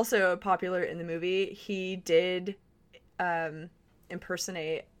 also popular in the movie, he did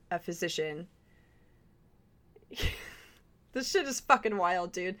impersonate a physician. This shit is fucking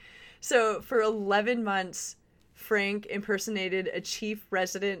wild, dude. So, for 11 months, Frank impersonated a chief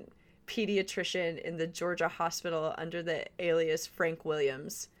resident pediatrician in the Georgia hospital under the alias Frank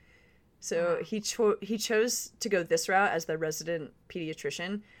Williams. So he chose to go this route as the resident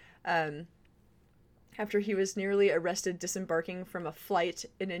pediatrician after he was nearly arrested disembarking from a flight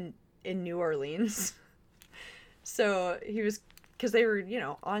in New Orleans. So he was, because they were, you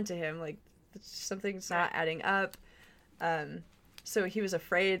know, onto him, like something's not adding up. So he was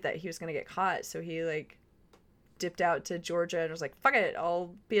afraid that he was going to get caught. So he like dipped out to Georgia and was like, fuck it,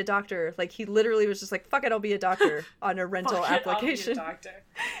 I'll be a doctor. Like he literally was just like, fuck it, I'll be a doctor on a rental application. I'll be a doctor.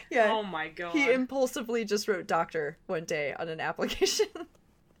 Yeah. Oh my god. He impulsively just wrote doctor one day on an application.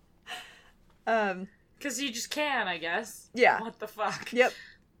 Because you just can, I guess. Yeah. What the fuck? Yep.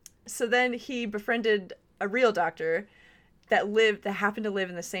 So then he befriended a real doctor that happened to live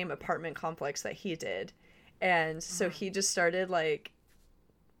in the same apartment complex that he did. And so he just started like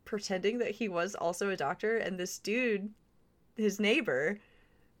pretending that he was also a doctor, and this dude, his neighbor,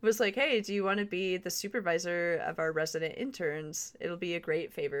 was like, hey, do you want to be the supervisor of our resident interns? It'll be a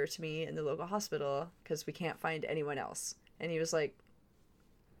great favor to me in the local hospital because we can't find anyone else. And he was like,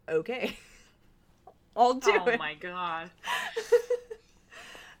 okay. I'll do it. Oh my god.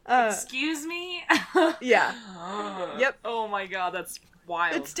 Excuse me? Yeah. Yep. Oh my god, that's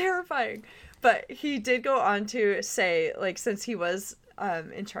wild. It's terrifying. But he did go on to say, like, since he was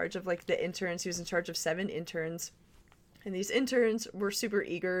in charge of, like, the interns, he was in charge of 7 interns. And these interns were super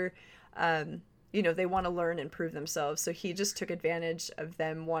eager. You know, they want to learn and prove themselves. So he just took advantage of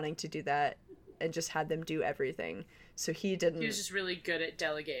them wanting to do that and just had them do everything. So he didn't... He was just really good at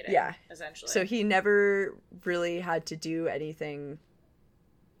delegating, yeah, essentially. So he never really had to do anything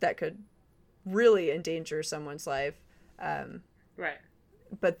that could really endanger someone's life. Right.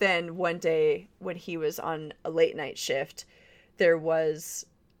 But then one day when he was on a late night shift, there was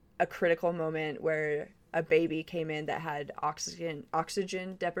a critical moment where a baby came in that had oxygen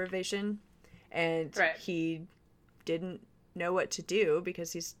deprivation, and he didn't know what to do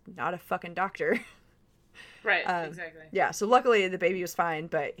because he's not a fucking doctor. Right, exactly. Yeah, so luckily the baby was fine,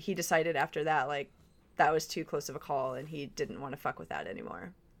 but he decided after that, like, that was too close of a call and he didn't want to fuck with that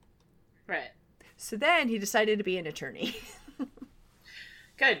anymore. Right. So then he decided to be an attorney.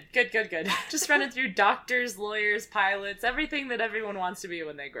 Good. Just running through doctors, lawyers, pilots, everything that everyone wants to be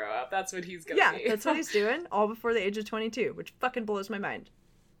when they grow up. That's what he's gonna be. Yeah, that's what he's doing, all before the age of 22, which fucking blows my mind.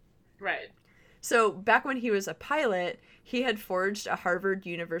 Right. So back when he was a pilot, he had forged a Harvard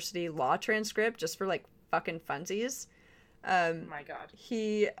University law transcript just for, like, fucking funsies. My God.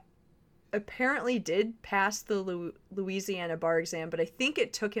 He apparently did pass the Louisiana bar exam, but I think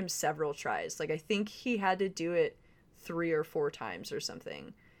it took him several tries. Like, I think he had to do it 3 or 4 times or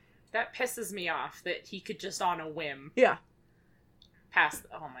something. That pisses me off that he could just on a whim Yeah. pass.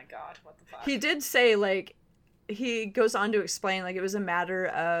 Oh my God, what the fuck? He did say, like, he goes on to explain, like, it was a matter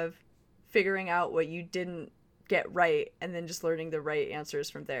of figuring out what you didn't get right and then just learning the right answers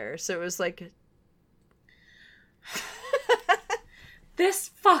from there. So it was like...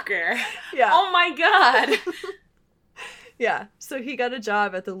 This fucker. Yeah. Oh my God. Yeah, so he got a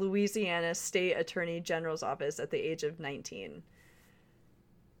job at the Louisiana State Attorney General's office at the age of 19.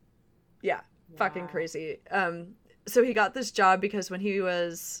 Yeah, wow. Fucking crazy. So he got this job because when he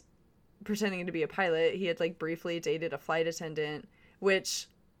was pretending to be a pilot, he had, like, briefly dated a flight attendant, which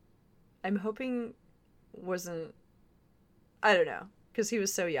I'm hoping wasn't... I don't know, because he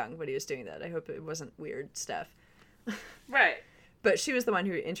was so young when he was doing that. I hope it wasn't weird stuff. Right. But she was the one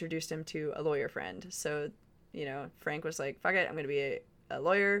who introduced him to a lawyer friend, so... You know, Frank was like, fuck it, I'm going to be a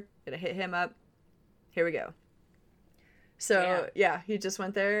lawyer, going to hit him up. Here we go. So, yeah, he just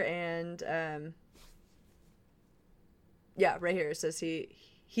went there and, yeah, right here it says he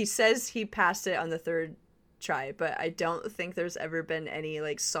says he passed it on the 3rd try, but I don't think there's ever been any,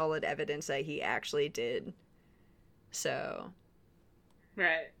 like, solid evidence that he actually did. So.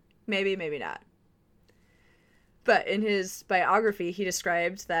 Right. Maybe not. But in his biography, he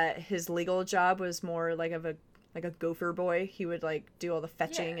described that his legal job was more like a gopher boy. He would, like, do all the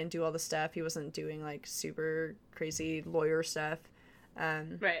fetching and do all the stuff. He wasn't doing, like, super crazy lawyer stuff.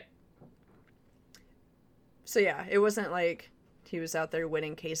 Right. So yeah, it wasn't like he was out there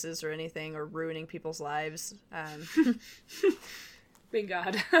winning cases or anything or ruining people's lives. Thank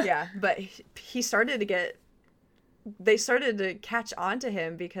God. Yeah, but he started to get... They started to catch on to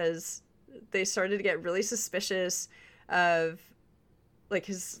him because... They started to get really suspicious of, like,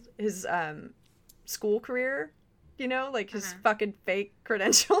 his school career, you know, like his fucking fake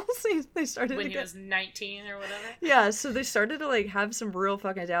credentials. They started when he was 19 or whatever. Yeah, so they started to, like, have some real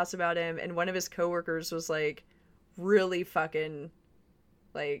fucking doubts about him, and one of his coworkers was, like, really fucking,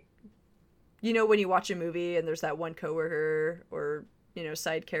 like, you know, when you watch a movie and there's that one coworker or, you know,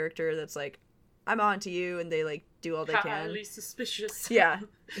 side character that's like, I'm on to you, and they, like, do all they can. Highly suspicious. Yeah,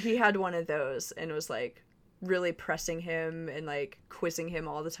 he had one of those and was, like, really pressing him and, like, quizzing him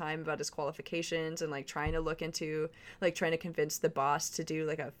all the time about his qualifications and, like, trying to look into, like, trying to convince the boss to do,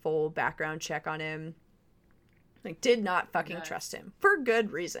 like, a full background check on him. Like, did not fucking trust him for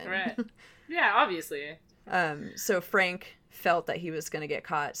good reason. Right. Yeah, obviously. So Frank felt that he was going to get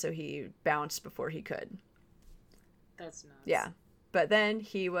caught, so he bounced before he could. That's nuts. Yeah. But then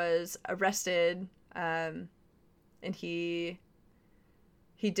he was arrested, and he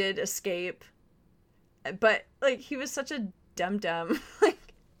did escape. But, like, he was such a dum-dum. Like,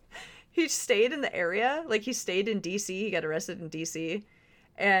 he stayed in the area. Like, he stayed in D.C. He got arrested in D.C.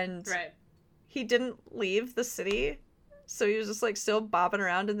 And he didn't leave the city. So he was just, like, still bopping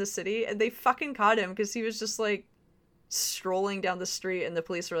around in the city. And they fucking caught him because he was just, like, strolling down the street. And the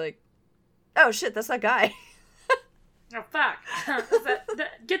police were like, oh, shit, that's that guy. Oh, fuck.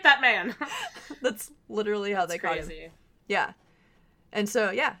 Get that man. That's literally how they caught him. Yeah. And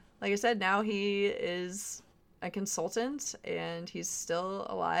so, yeah, like I said, now he is a consultant and he's still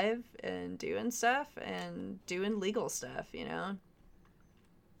alive and doing stuff and doing legal stuff, you know?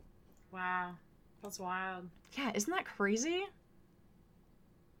 Wow. That's wild. Yeah, isn't that crazy?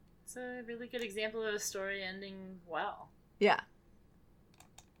 It's a really good example of a story ending well. Yeah.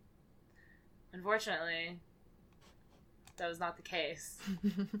 Unfortunately, that was not the case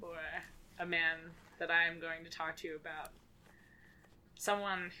for a man that I am going to talk to you about.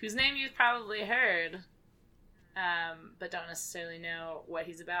 Someone whose name you've probably heard, but don't necessarily know what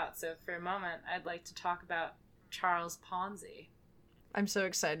he's about. So for a moment, I'd like to talk about Charles Ponzi. I'm so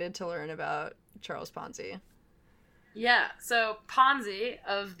excited to learn about Charles Ponzi. Yeah, so Ponzi,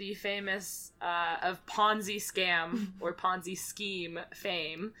 of the famous, of Ponzi scam or Ponzi scheme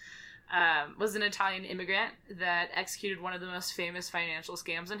fame, was an Italian immigrant that executed one of the most famous financial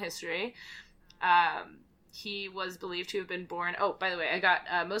scams in history. he was believed to have been born. Oh, by the way, I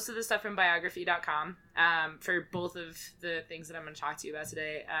got most of the stuff from biography.com for both of the things that I'm going to talk to you about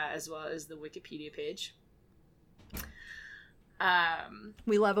today, as well as the Wikipedia page.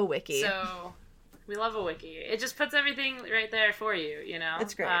 We love a wiki. So we love a wiki. It just puts everything right there for you, you know?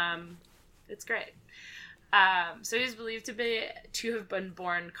 It's great. It's great. So he's believed to have been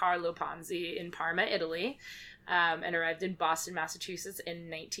born Carlo Ponzi in Parma, Italy, and arrived in Boston, Massachusetts in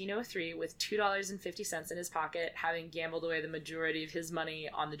 1903 with $2.50 in his pocket, having gambled away the majority of his money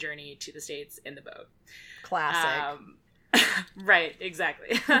on the journey to the States in the boat. Classic. Right,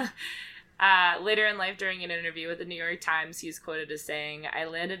 exactly. Later in life, during an interview with the New York Times, he's quoted as saying, "I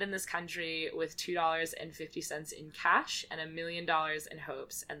landed in this country with $2.50 in cash and $1 million in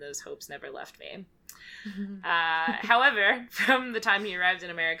hopes, and those hopes never left me." However, from the time he arrived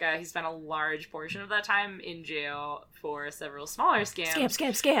in America, he spent a large portion of that time in jail for several smaller scams.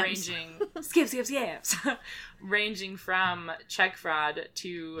 Scams. Ranging from check fraud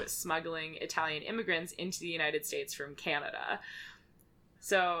to smuggling Italian immigrants into the United States from Canada.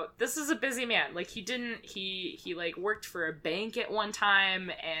 So this is a busy man. Like, he like worked for a bank at one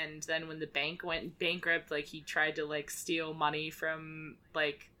time, and then when the bank went bankrupt, like, he tried to like steal money from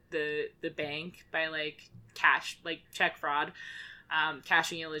like the bank by like check fraud,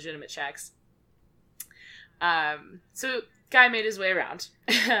 cashing illegitimate checks. So guy made his way around.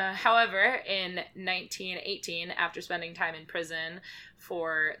 However, in 1918, after spending time in prison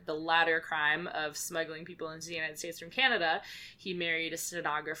for the latter crime of smuggling people into the United States from Canada, he married a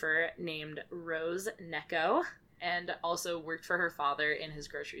stenographer named Rose Necco and also worked for her father in his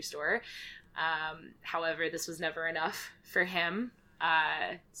grocery store. However, this was never enough for him.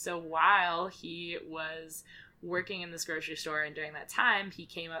 So while he was working in this grocery store and during that time, he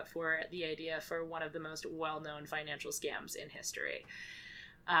came up for the idea for one of the most well-known financial scams in history.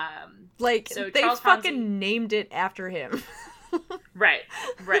 So they Charles fucking Ponzi named it after him. Right.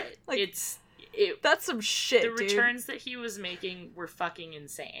 Like, that's some shit, the returns that he was making were fucking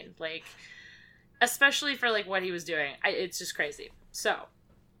insane. Like, especially for like what he was doing. It's just crazy. So,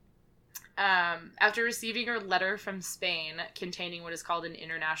 after receiving a letter from Spain containing what is called an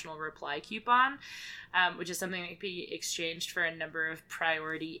international reply coupon, which is something that can be exchanged for a number of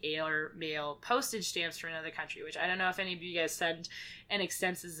priority air mail postage stamps for another country, which I don't know if any of you guys send an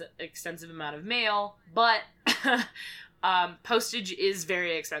extensive amount of mail, but postage is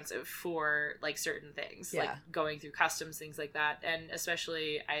very expensive for like certain things, like going through customs, things like that. And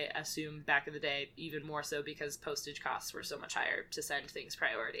especially, I assume back in the day, even more so because postage costs were so much higher to send things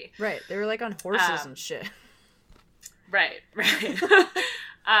priority. Right. They were like on horses and shit. Right.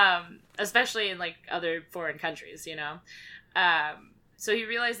 Especially in like other foreign countries, you know? So he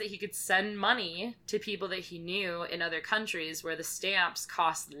realized that he could send money to people that he knew in other countries where the stamps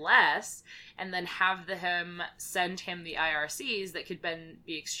cost less, and then have them send him the IRCs that could then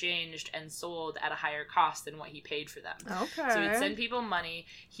be exchanged and sold at a higher cost than what he paid for them. Okay. So he'd send people money.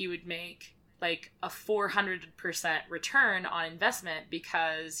 He would make like a 400% return on investment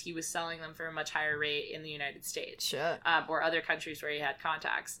because he was selling them for a much higher rate in the United States. Sure. Or other countries where he had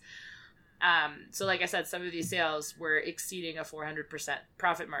contacts. So like I said, some of these sales were exceeding a 400%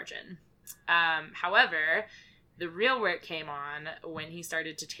 profit margin. However, the real work came on when he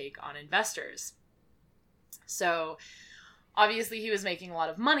started to take on investors. So obviously he was making a lot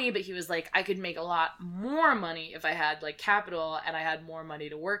of money, but he was like, I could make a lot more money if I had like capital and I had more money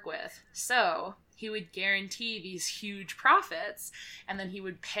to work with. So he would guarantee these huge profits, and then he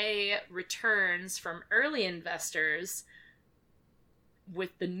would pay returns from early investors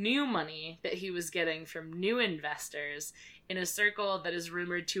with the new money that he was getting from new investors in a circle that is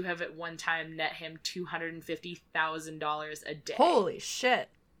rumored to have at one time net him $250,000 a day. Holy shit.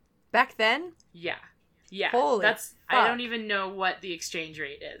 Back then? Yeah. Holy fuck. I don't even know what the exchange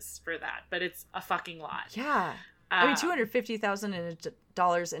rate is for that, but it's a fucking lot. Yeah. I mean,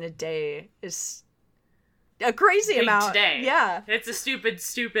 $250,000 in a day is a crazy amount. Today. Yeah. It's a stupid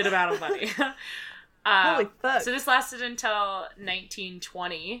amount of money. Holy fuck. So this lasted until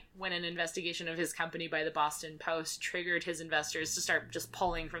 1920, when an investigation of his company by the Boston Post triggered his investors to start just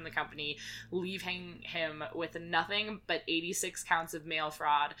pulling from the company, leaving him with nothing but 86 counts of mail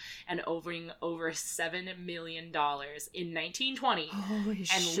fraud and owing over $7 million in 1920. Holy and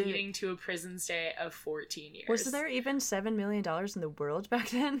shit. Leading to a prison stay of 14 years. Was there even $7 million in the world back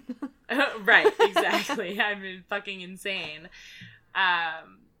then? Right, exactly. I mean, fucking insane.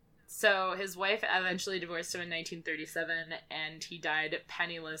 So his wife eventually divorced him in 1937, and he died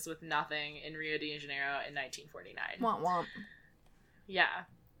penniless with nothing in Rio de Janeiro in 1949. Womp womp. Yeah.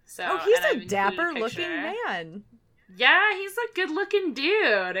 So he's a dapper looking man. Yeah, he's a good-looking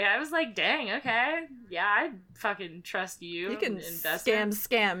dude. I was like, dang, okay. Yeah, I'd fucking trust you. You can invest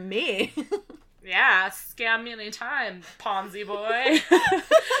scam me. Yeah, scam me anytime, Ponzi boy.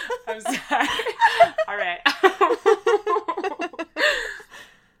 I'm sorry. All right.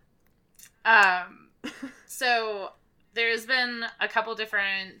 So there's been a couple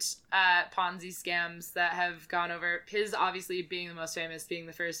different Ponzi scams that have gone over. His obviously being the most famous, being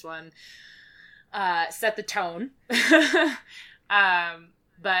the first one, set the tone.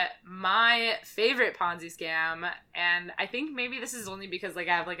 But my favorite Ponzi scam, and I think maybe this is only because like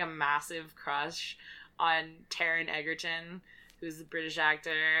I have like a massive crush on Taron Egerton, who's a British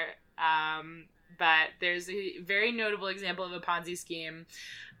actor. But there's a very notable example of a Ponzi scheme,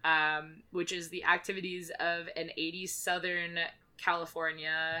 which is the activities of an 80s Southern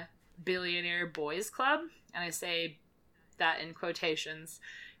California billionaire boys club. And I say that in quotations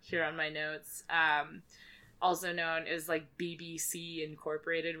here on my notes. Also known as like BBC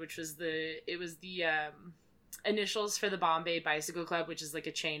Incorporated, which was the initials for the Bombay Bicycle Club, which is like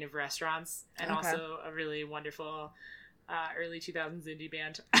a chain of restaurants and also a really wonderful early 2000s indie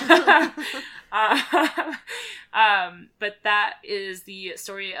band. But that is the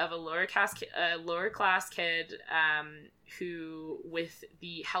story of a lower class kid who, with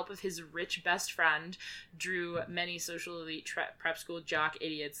the help of his rich best friend, drew many social elite prep school jock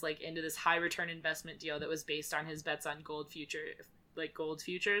idiots like into this high return investment deal that was based on his bets on gold futures.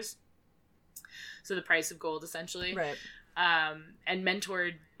 So the price of gold, essentially. Right. And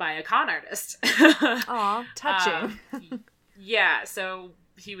mentored by a con artist. Aw, touching. Yeah, so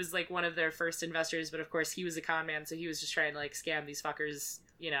he was like one of their first investors, but of course he was a con man, so he was just trying to like scam these fuckers,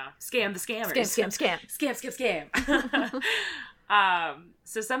 scam the scammers. Scam.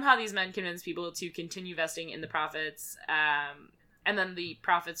 So somehow these men convinced people to continue investing in the profits, and then the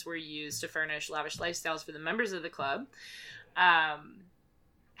profits were used to furnish lavish lifestyles for the members of the club.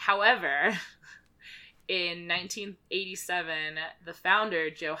 However, in 1987, the founder,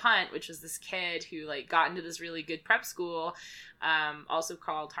 Joe Hunt, which was this kid who like got into this really good prep school, also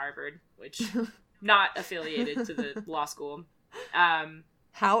called Harvard, which not affiliated to the law school.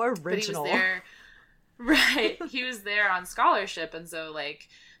 How original. But he was there, right. He was there on scholarship. And so like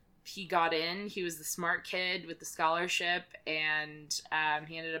he got in, he was the smart kid with the scholarship, and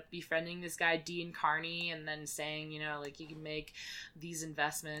he ended up befriending this guy, Dean Carney, and then saying, like you can make these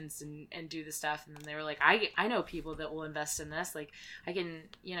investments and do this stuff. And then they were like, I know people that will invest in this. Like I can,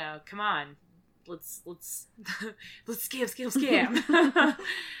 come on, let's scam.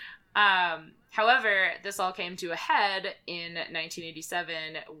 However, this all came to a head in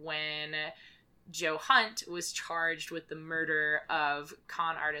 1987 when Joe Hunt was charged with the murder of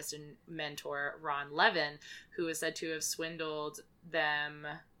con artist and mentor Ron Levin, who is said to have swindled them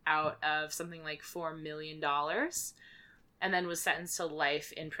out of something like $4 million, and then was sentenced to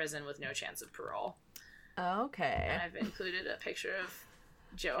life in prison with no chance of parole. Okay. And I've included a picture of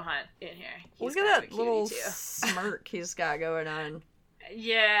Joe Hunt in here. Look at that little smirk he's got going on.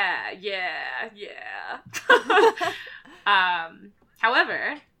 Yeah.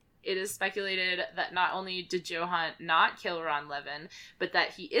 However, it is speculated that not only did Joe Hunt not kill Ron Levin, but that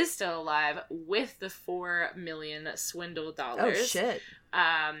he is still alive with the $4 million swindle dollars. Oh, shit.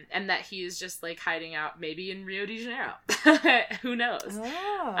 And that he is just, like, hiding out maybe in Rio de Janeiro. Who knows?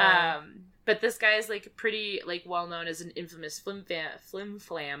 Oh. But this guy is, like, pretty, like, well-known as an infamous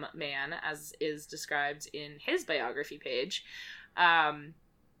flim-flam man, as is described in his biography page.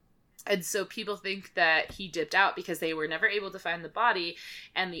 And so people think that he dipped out because they were never able to find the body,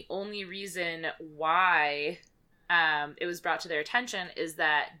 and the only reason why it was brought to their attention is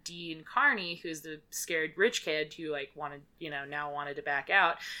that Dean Carney, who's the scared rich kid who like wanted to back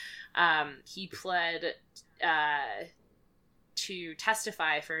out, he pled to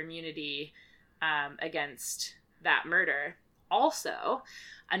testify for immunity against that murder. Also,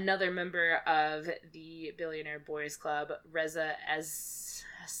 another member of the Billionaire Boys Club, Reza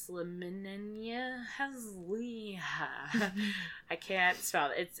Eslamania Hasliha. I can't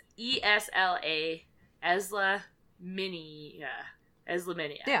spell it. It's ESLA Eslaminia.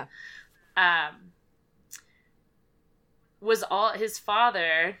 Yeah. Was all his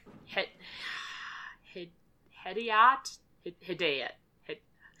father Hedayat Hedayat.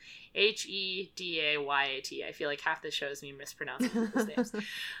 I feel like half the show is me mispronouncing people's names.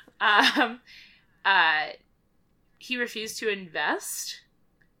 He refused to invest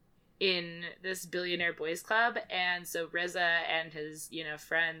in this Billionaire Boys Club, and so Reza and his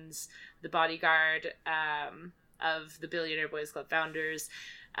friends, the bodyguard of the Billionaire Boys Club founders,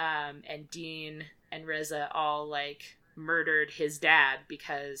 and Dean and Reza all like murdered his dad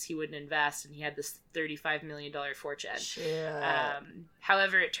because he wouldn't invest and he had this $35 million fortune. Shit.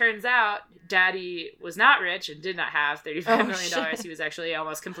 However, it turns out Daddy was not rich and did not have $35 million. He was actually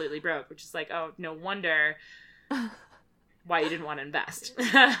almost completely broke, which is like, oh, no wonder why you didn't want to invest.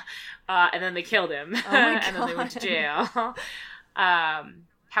 And then they killed him. And then they went to jail.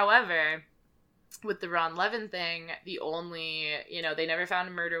 However, with the Ron Levin thing, the only, they never found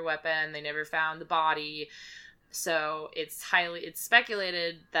a murder weapon. They never found the body. So it's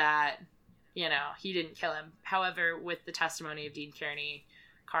speculated that, he didn't kill him. However, with the testimony of Dean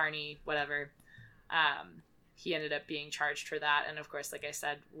Carney, whatever, he ended up being charged for that. And of course, like I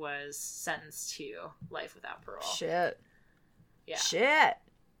said, was sentenced to life without parole. Shit. Yeah. Shit.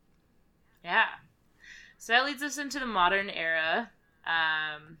 Yeah. So that leads us into the modern era.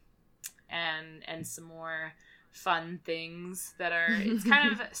 And some more fun things that are, it's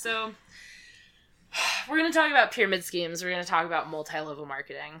kind of, so we're going to talk about pyramid schemes. We're going to talk about multi-level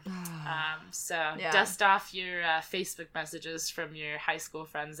marketing. Dust off your Facebook messages from your high school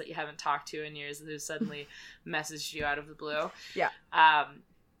friends that you haven't talked to in years who suddenly messaged you out of the blue. Yeah.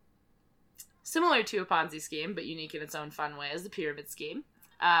 Similar to a Ponzi scheme, but unique in its own fun way, is the pyramid scheme.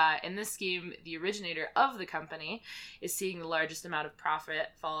 In this scheme, the originator of the company is seeing the largest amount of profit,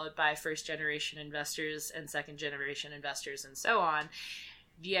 followed by first-generation investors and second-generation investors, and so on.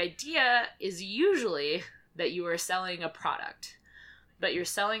 The idea is usually that you are selling a product, but you're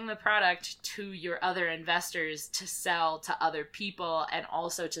selling the product to your other investors to sell to other people and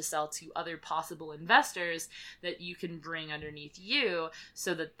also to sell to other possible investors that you can bring underneath you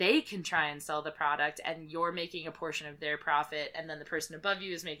so that they can try and sell the product, and you're making a portion of their profit, and then the person above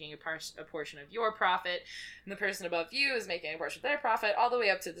you is making a portion of your profit, and the person above you is making a portion of their profit, all the way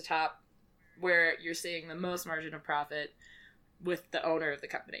up to the top where you're seeing the most margin of profit with the owner of the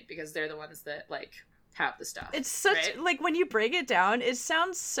company, because they're the ones that have the stuff. It's such, right? When you break it down, it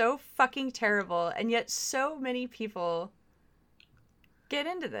sounds so fucking terrible, and yet so many people get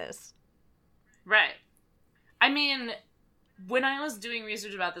into this. Right. I mean, when I was doing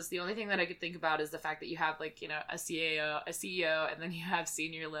research about this, the only thing that I could think about is the fact that you have a CEO, and then you have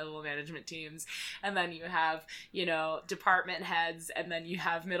senior level management teams, and then you have, department heads, and then you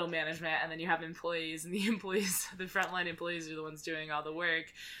have middle management, and then you have employees, and the frontline employees are the ones doing all the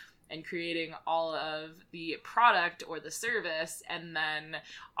work and creating all of the product or the service, and then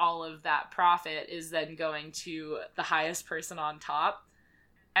all of that profit is then going to the highest person on top,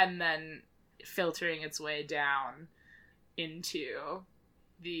 and then filtering its way down into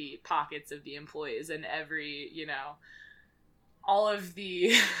the pockets of the employees, and every, all of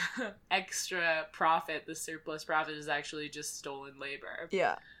the extra profit, the surplus profit, is actually just stolen labor.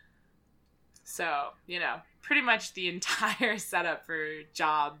 Yeah. So, pretty much the entire setup for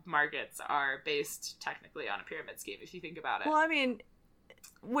job markets are based technically on a pyramid scheme, if you think about it. Well, I mean,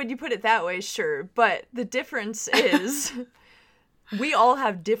 when you put it that way, sure. But the difference is we all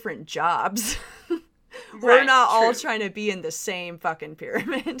have different jobs. We're not all trying to be in the same fucking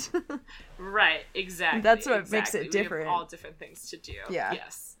pyramid. Right, exactly. That's what makes it different. We have all different things to do. Yeah.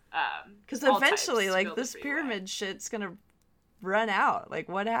 Yes. Because eventually, this pyramid shit's gonna run out.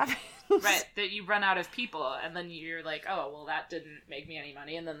 What happens? Right, that you run out of people, and then you're like, oh, well, that didn't make me any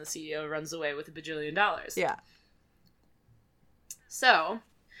money, and then the CEO runs away with $1 bajillion. Yeah. So,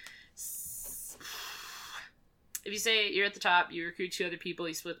 if you say you're at the top, you recruit 2 other people,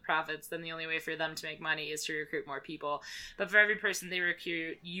 you split the profits, then the only way for them to make money is to recruit more people. But for every person they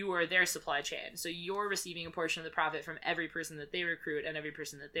recruit, you are their supply chain. So you're receiving a portion of the profit from every person that they recruit and every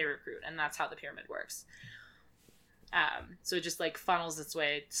person that they recruit. And that's how the pyramid works. So it just funnels its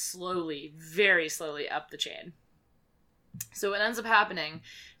way slowly, very slowly up the chain. So what ends up happening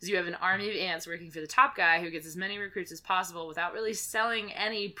is you have an army of ants working for the top guy who gets as many recruits as possible without really selling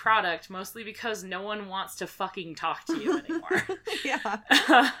any product, mostly because no one wants to fucking talk to you anymore. Yeah.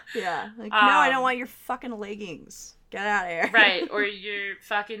 Yeah. No, I don't want your fucking leggings. Get out of here. Right. Or your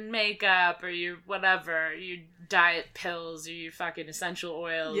fucking makeup, or your whatever, your diet pills, or your fucking essential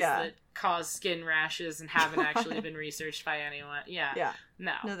oils that cause skin rashes and haven't actually been researched by anyone. Yeah. Yeah.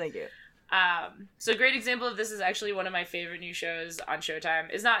 No. No, thank you. So a great example of this is actually one of my favorite new shows on Showtime.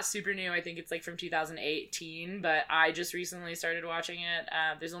 It's not super new. I think it's from 2018, but I just recently started watching it.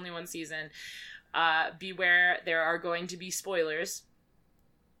 There's only 1 season. Beware, there are going to be spoilers.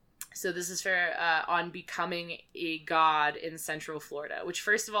 So this is for on becoming a god in Central Florida, which,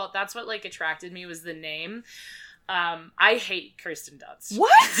 first of all, that's what attracted me, was the name. I hate Kirsten Dunst.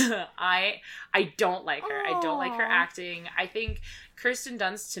 What? I don't like her. I don't like her acting. I think Kirsten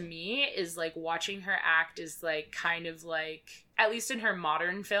Dunst, to me, is watching her act is kind of at least in her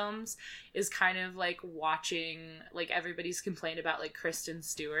modern films, is kind of like watching, like, everybody's complained about, like, Kristen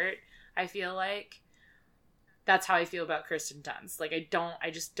Stewart. I feel like that's how I feel about Kirsten Dunst. Like,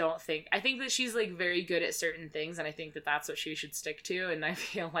 I just don't think, I think that she's, like, very good at certain things, and I think that that's what she should stick to, and I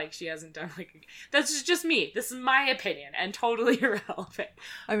feel like she hasn't done, like, that's just me. This is my opinion, and totally irrelevant.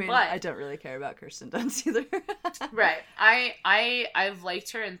 I mean, but, I don't really care about Kirsten Dunst either. right. I've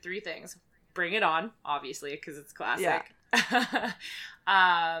liked her in 3 things. Bring It On, obviously, because it's classic. Yeah.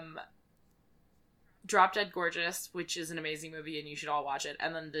 Drop Dead Gorgeous, which is an amazing movie, and you should all watch it,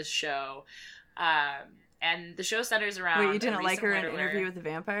 and then this show, and the show centers around... Wait, you didn't like her in Interview with the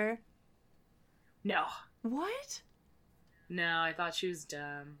Vampire? No. What? No, I thought she was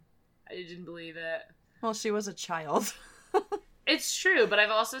dumb. I didn't believe it. Well, she was a child. It's true, but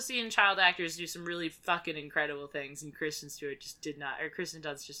I've also seen child actors do some really fucking incredible things, and Kristen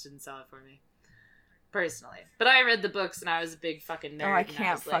Dunst just didn't sell it for me. Personally. But I read the books, and I was a big fucking nerd. Oh, I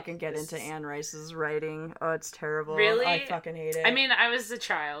can't fucking get into Anne Rice's writing. Oh, it's terrible. Really? I fucking hate it. I mean, I was a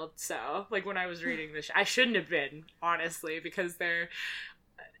child, so, like, when I was reading this, I shouldn't have been, honestly, because they're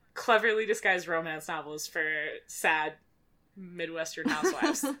cleverly disguised romance novels for sad Midwestern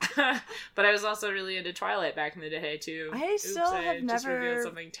housewives. But I was also really into Twilight back in the day, too. I just revealed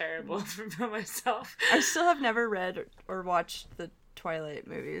something terrible about myself. I still have never read or watched the Twilight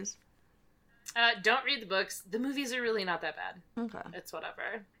movies. Don't read the books. The movies are really not that bad. Okay. It's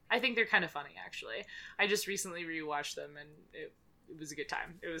whatever. I think they're kind of funny, actually. I just recently rewatched them, and it was a good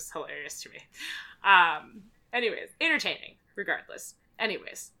time. It was hilarious to me. Anyways, entertaining, regardless.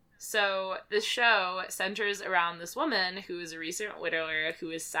 Anyways, so the show centers around this woman who is a recent widower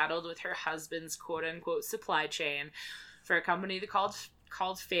who is saddled with her husband's quote-unquote supply chain for a company called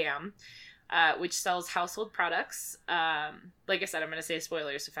FAM, which sells household products. Like I said, I'm going to say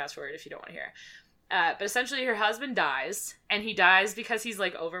spoilers, so fast forward if you don't want to hear. But essentially her husband dies, and he dies because he's,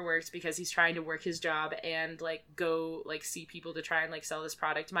 like, overworked, because he's trying to work his job and, like, go, like, see people to try and, like, sell this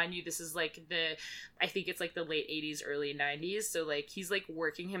product. Mind you, this is, like, I think it's, like, the late 80s, early 90s, so, like, he's, like,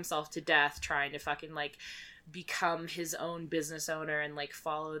 working himself to death trying to fucking, like, become his own business owner and, like,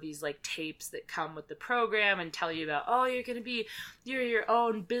 follow these, like, tapes that come with the program and tell you about, oh, you're your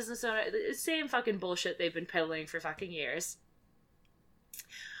own business owner. The same fucking bullshit they've been peddling for fucking years.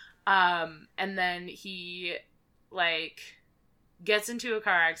 And then he, like, gets into a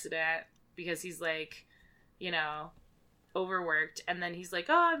car accident because he's, like, you know, overworked, and then he's like,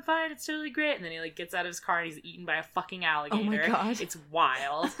 oh, I'm fine, it's totally great, and then he, like, gets out of his car and he's eaten by a fucking alligator. Oh my god. It's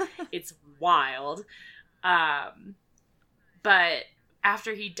wild. It's wild. But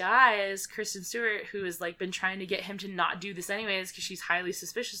after he dies, Kristen Stewart, who has, like, been trying to get him to not do this anyways because she's highly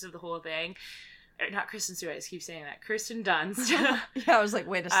suspicious of the whole thing, not Kristen Stewart, I keep saying that, Kirsten Dunst. Yeah, I was like,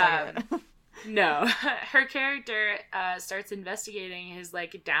 wait a second. No. Her character starts investigating his,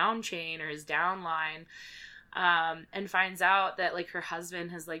 like, down chain or his down line, and finds out that, like, her husband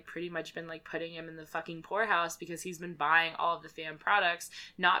has, like, pretty much been, like, putting him in the fucking poorhouse because he's been buying all of the FAM products,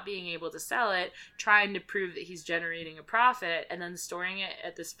 not being able to sell it, trying to prove that he's generating a profit, and then storing it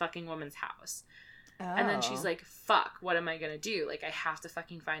at this fucking woman's house. Oh. And then she's like, fuck, what am I gonna do? Like, I have to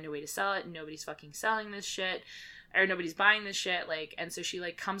fucking find a way to sell it, and nobody's fucking selling this shit, or nobody's buying this shit, like, and so she,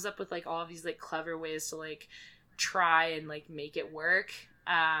 like, comes up with, like, all of these, like, clever ways to, like, try and, like, make it work,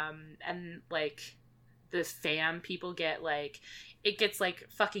 and, like, the FAM people get, like, it gets, like,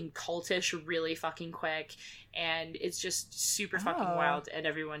 fucking cultish really fucking quick, and it's just super fucking wild, and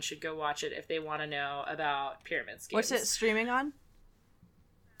everyone should go watch it if they want to know about pyramid schemes. What's it streaming on?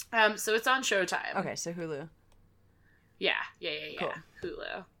 So it's on Showtime. Okay, so Hulu. Yeah. Cool.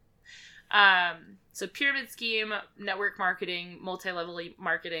 Hulu. So pyramid scheme, network marketing, multi-level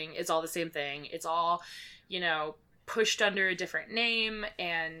marketing, it's all the same thing. It's all, you know, pushed under a different name,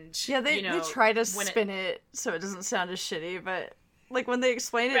 and they try to spin it so it doesn't sound as shitty, but, like, when they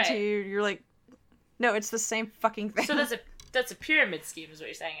explain it to you, you're like, no, it's the same fucking thing. So that's a pyramid scheme is what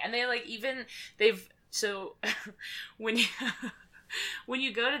you're saying. And they, like, when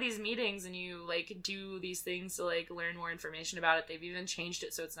you go to these meetings and you, like, do these things to, like, learn more information about it, they've even changed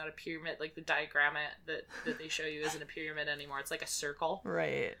it so it's not a pyramid, like, the diagram that they show you isn't a pyramid anymore. It's like a circle.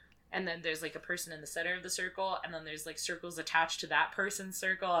 Right. And then there's, like, a person in the center of the circle, and then there's, like, circles attached to that person's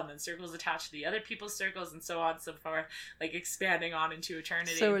circle, and then circles attached to the other people's circles, and so on and so forth, like, expanding on into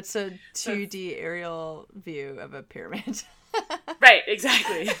eternity. So it's a 2D aerial view of a pyramid. Right,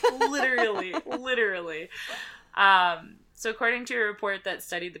 exactly. Literally. So according to a report that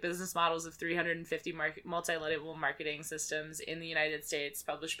studied the business models of 350 multi-level marketing systems in the United States,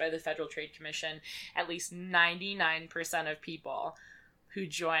 published by the Federal Trade Commission, at least 99% of people who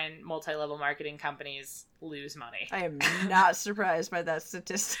join multi-level marketing companies lose money. I am not surprised by that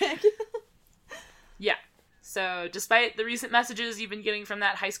statistic. Yeah. So despite the recent messages you've been getting from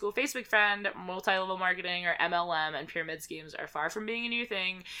that high school Facebook friend, multi-level marketing, or MLM, and pyramid schemes are far from being a new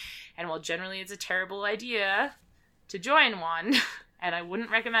thing. And while generally it's a terrible idea to join one, and I wouldn't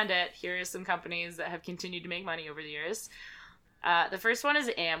recommend it, here are some companies that have continued to make money over the years. The first one is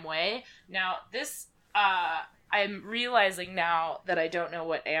Amway. Now, this, I'm realizing now that I don't know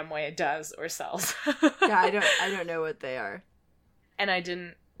what Amway does or sells. Yeah, I don't know what they are. And I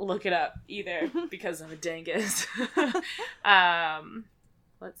didn't look it up either because I'm a dingus. Let's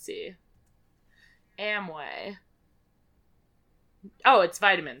see. Amway. Oh, it's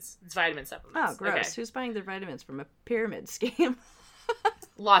vitamins. It's vitamin supplements. Oh, gross. Okay. Who's buying their vitamins from a pyramid scheme?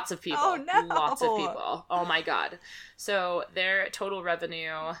 Lots of people. Oh, no. Lots of people. Oh, my God. So their total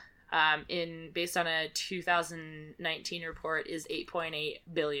revenue based on a 2019 report is $8.8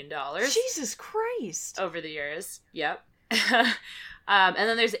 billion. Jesus Christ. Over the years. Yep. And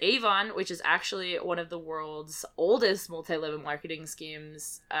then there's Avon, which is actually one of the world's oldest multi-level marketing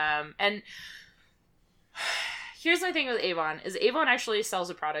schemes. And here's my thing with Avon, is Avon actually sells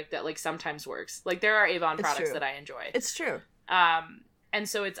a product that, like, sometimes works. Like, there are Avon products that I enjoy. It's true. And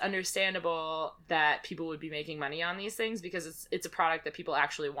so it's understandable that people would be making money on these things because it's a product that people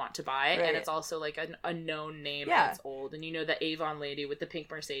actually want to buy. Right. And it's also, like, a known name and it's old. And you know the Avon lady with the pink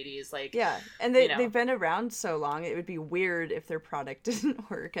Mercedes, like... Yeah, and they've been around so long, it would be weird if their product didn't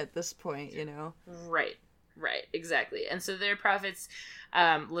work at this point, you know? Right, exactly. And so their profits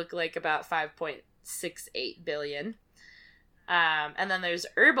look like about $5.68 billion. And then there's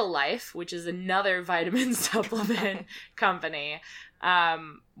Herbalife, which is another vitamin supplement company,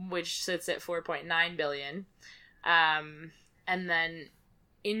 which sits at $4.9 billion. And then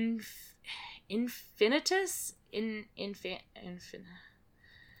Infinitus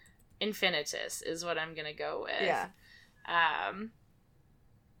is what I'm gonna go with. Yeah.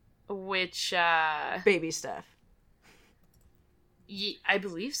 Which baby stuff. I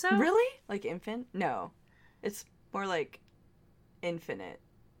believe so. Really? Like infant? No, it's more like Infinite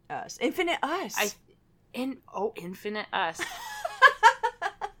Us. Infinite Us. Infinite Us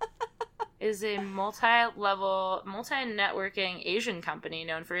is a multi-level, multi-networking Asian company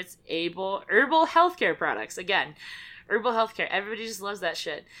known for its herbal healthcare products. Again, herbal healthcare. Everybody just loves that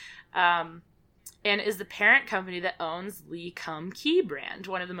shit. And is the parent company that owns Lee Kum Kee brand,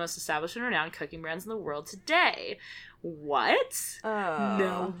 one of the most established and renowned cooking brands in the world today. What? Oh.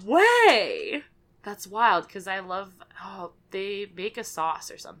 No way! That's wild, because they make a sauce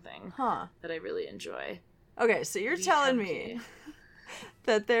or something that I really enjoy. Okay, so you're telling me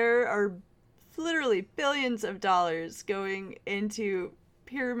that there are literally billions of dollars going into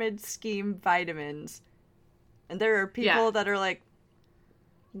pyramid scheme vitamins, and there are people that are, like,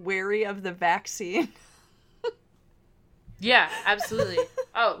 wary of the vaccine. Yeah, absolutely.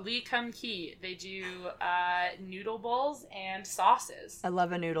 Oh, Lee Kum Kee. They do noodle bowls and sauces. I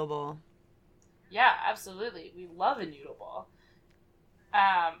love a noodle bowl. Yeah, absolutely. We love a noodle bowl.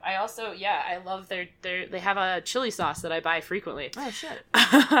 I also, I love they have a chili sauce that I buy frequently. Oh, shit.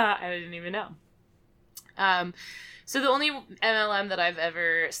 I didn't even know. So the only MLM that I've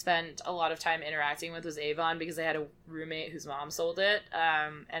ever spent a lot of time interacting with was Avon, because I had a roommate whose mom sold it.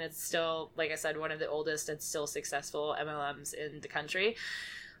 And it's still, like I said, one of the oldest and still successful MLMs in the country.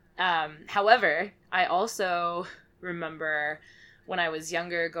 However, I also remember when I was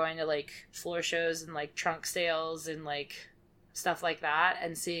younger going to, like, floor shows and, like, trunk sales and, like, stuff like that,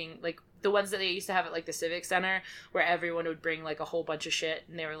 and seeing, like, the ones that they used to have at, like, the Civic Center, where everyone would bring, like, a whole bunch of shit,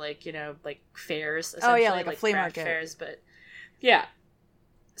 and they were, like, you know, like, fairs, essentially. Oh, yeah, like a flea market. Fairs, but, yeah.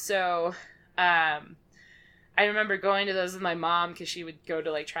 So, I remember going to those with my mom, because she would go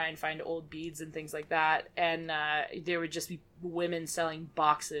to, like, try and find old beads and things like that, and there would just be women selling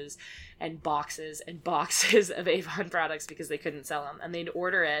boxes and boxes and boxes of Avon products because they couldn't sell them, and they'd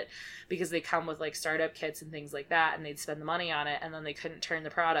order it because they come with, like, startup kits and things like that, and they'd spend the money on it, and then they couldn't turn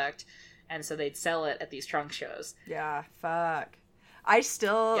the product, and so they'd sell it at these trunk shows. Yeah, fuck. I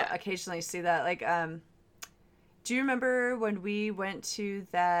still occasionally see that. Like, do you remember when we went to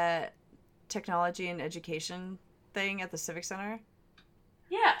that technology and education thing at the Civic Center?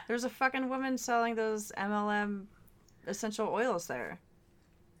 Yeah. There's a fucking woman selling those MLM essential oils there.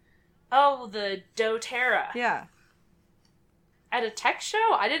 Oh, the doTERRA. Yeah. At a tech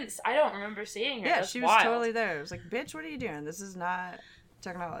show? I don't remember seeing her. Yeah, That's she was wild. Totally there. I was like, bitch, what are you doing? This is not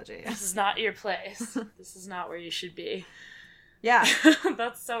technology. This is not your place. This is not where you should be. Yeah.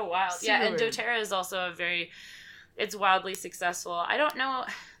 That's so wild. Super yeah, and weird. doTERRA is also it's wildly successful. I don't know.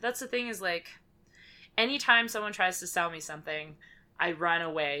 That's the thing, is, like, anytime someone tries to sell me something, I run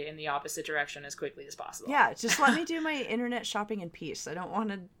away in the opposite direction as quickly as possible. Yeah, just let me do my internet shopping in peace. I don't want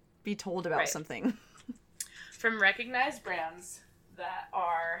to be told about something. From recognized brands that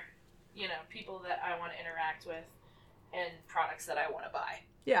are, you know, people that I want to interact with and products that I want to buy.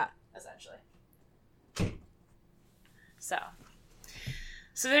 Yeah. Essentially. So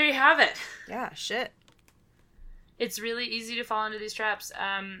there you have it. Yeah, shit. It's really easy to fall into these traps.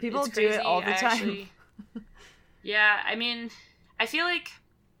 People do it all the time. Yeah, I mean, I feel like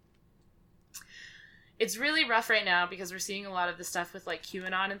it's really rough right now because we're seeing a lot of the stuff with like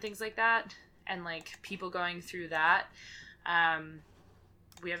QAnon and things like that, and like people going through that.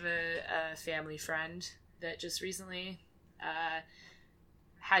 We have a family friend that just recently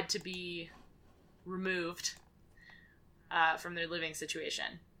had to be removed from their living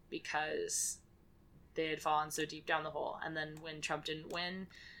situation because they had fallen so deep down the hole. And then when Trump didn't win,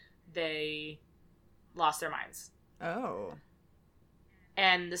 they lost their minds. Oh.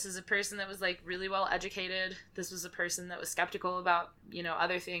 And this is a person that was like really well educated. This was a person that was skeptical about, you know,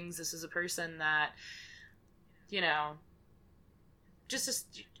 other things. This was a person that, you know,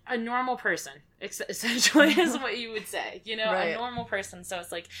 just a normal person, essentially, is what you would say, you know, right. A normal person. So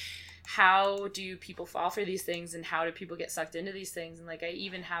it's like, how do people fall for these things, and how do people get sucked into these things? And like, I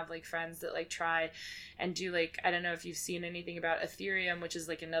even have like friends that like try and do like, I don't know if you've seen anything about Ethereum, which is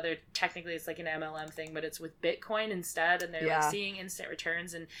like another, technically it's like an MLM thing, but it's with Bitcoin instead, and they're like seeing instant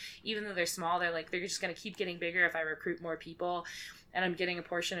returns. And even though they're small, they're like, they're just going to keep getting bigger if I recruit more people and I'm getting a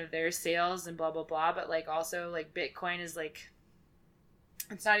portion of their sales and blah, blah, blah. But like, also like Bitcoin is like,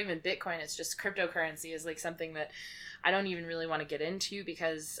 it's not even Bitcoin, it's just cryptocurrency is like something that I don't even really want to get into,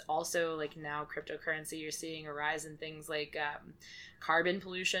 because also like now cryptocurrency, you're seeing a rise in things like carbon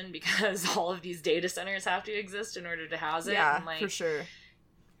pollution, because all of these data centers have to exist in order to house it. Yeah, and, like, for sure.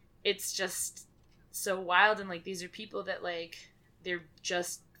 It's just so wild. And like, these are people that like, they're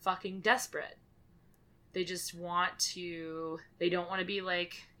just fucking desperate. They just want to, they don't want to be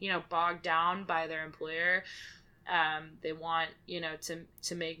like, you know, bogged down by their employer. They want, you know,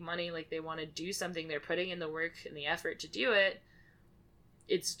 to make money. Like, they want to do something. They're putting in the work and the effort to do it.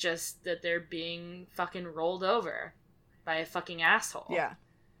 It's just that they're being fucking rolled over by a fucking asshole. Yeah.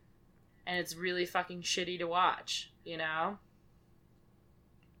 And it's really fucking shitty to watch, you know?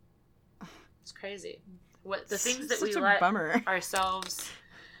 It's crazy. What the things that we let ourselves,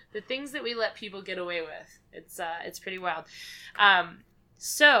 the things that we let people get away with. It's pretty wild.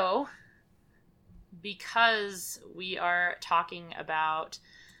 So because we are talking about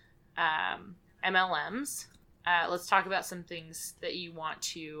MLMs, let's talk about some things that you want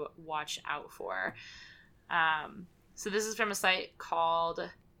to watch out for. So this is from a site called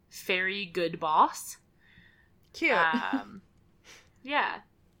Fairy Good Boss. Cute. Yeah,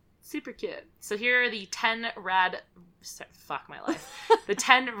 super cute. So here are the 10 fuck my life. The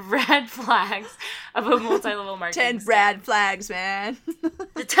 10 red flags of a multi-level marketing 10 rad flags, man.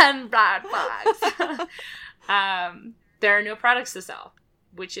 The 10 rad flags. There are no products to sell,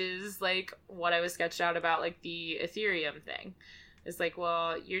 which is like what I was sketched out about, like the Ethereum thing. It's like,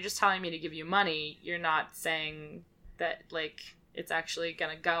 well, you're just telling me to give you money. You're not saying that like it's actually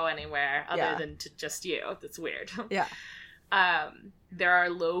gonna go anywhere other than to just you. That's weird. Yeah. There are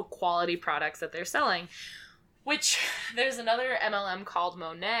low quality products that they're selling, which there's another MLM called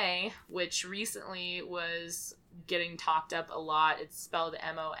Monet, which recently was getting talked up a lot. It's spelled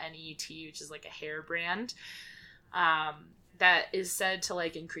Monet, which is like a hair brand, that is said to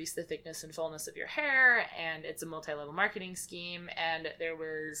like increase the thickness and fullness of your hair, and it's a multi-level marketing scheme. And there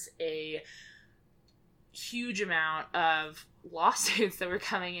was a huge amount of lawsuits that were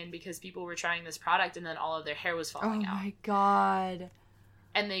coming in because people were trying this product and then all of their hair was falling out. Oh my god.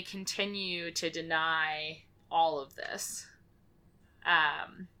 And they continue to deny all of this.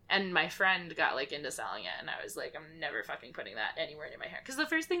 And my friend got like into selling it, and I was like, I'm never fucking putting that anywhere near my hair. Because the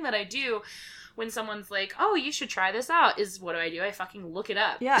first thing that I do when someone's like, oh, you should try this out, is what do? I fucking look it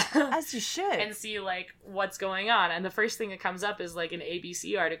up. Yeah, as you should. And see like what's going on. And the first thing that comes up is like an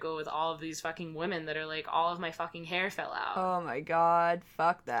ABC article with all of these fucking women that are like, all of my fucking hair fell out. Oh my god,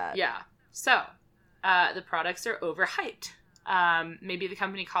 fuck that. Yeah. So, the products are overhyped. Maybe the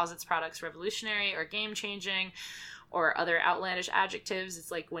company calls its products revolutionary or game-changing or other outlandish adjectives. It's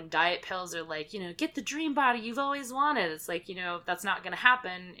like when diet pills are like, you know, get the dream body you've always wanted. It's like, you know, that's not going to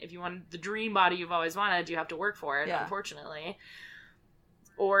happen. If you want the dream body you've always wanted, you have to work for it, unfortunately.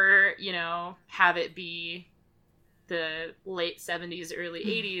 Or, you know, have it be the late 70s, early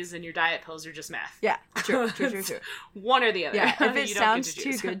 80s, and your diet pills are just meth. Yeah, true. One or the other. Yeah, if it sounds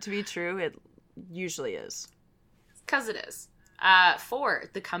too good to be true, it usually is. Because it is. 4,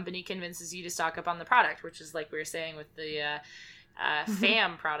 the company convinces you to stock up on the product, which is like we were saying with the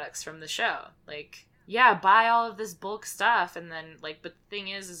fam products from the show. Like, yeah, buy all of this bulk stuff, and then, like, but the thing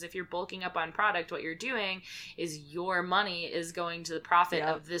is if you're bulking up on product, what you're doing is your money is going to the profit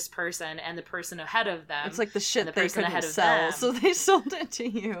of this person and the person ahead of them. It's like the shit they couldn't sell, so they sold it to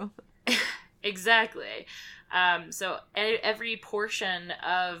you. Exactly. So every portion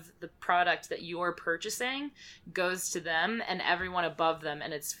of the product that you're purchasing goes to them and everyone above them,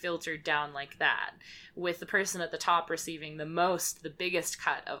 and it's filtered down like that, with the person at the top receiving the biggest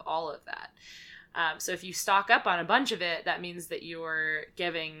cut of all of that. So if you stock up on a bunch of it, that means that you're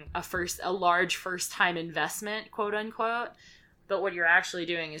giving a large first-time investment, quote unquote. But what you're actually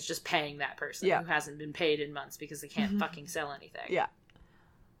doing is just paying that person who hasn't been paid in months because they can't fucking sell anything. Yeah.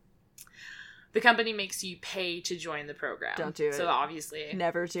 The company makes you pay to join the program. Don't do it. So obviously,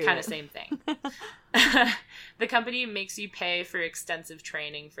 never do kind of same thing. The company makes you pay for extensive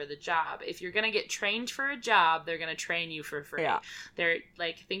training for the job. If you're going to get trained for a job, they're going to train you for free. Yeah. They're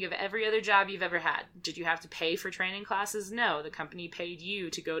like, think of every other job you've ever had. Did you have to pay for training classes? No, the company paid you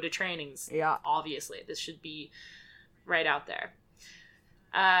to go to trainings. Yeah. Obviously, this should be right out there.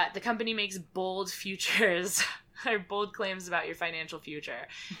 The company makes bold futures or bold claims about your financial future.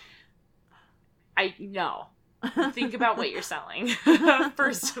 No. Think about what you're selling.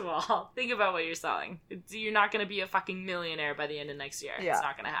 First of all, think about what you're selling. You're not going to be a fucking millionaire by the end of next year. Yeah. It's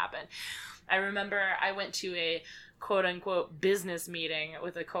not going to happen. I remember I went to a quote-unquote business meeting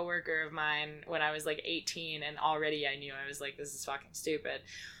with a coworker of mine when I was like 18, and already I knew, I was like, this is fucking stupid.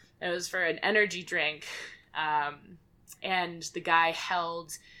 And it was for an energy drink, and the guy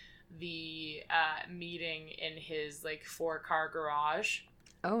held the meeting in his like 4-car garage.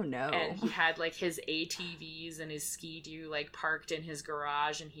 Oh no. And he had like his ATVs and his Ski-Doo like parked in his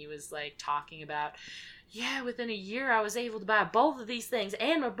garage, and he was like talking about, yeah, within a year I was able to buy both of these things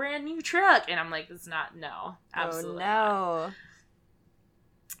and a brand new truck. And I'm like, that's not, no, absolutely not.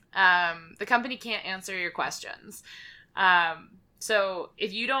 The company can't answer your questions. So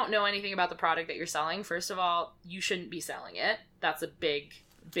if you don't know anything about the product that you're selling, first of all, you shouldn't be selling it. That's a big,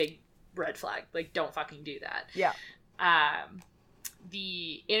 big red flag. Like, don't fucking do that. Yeah.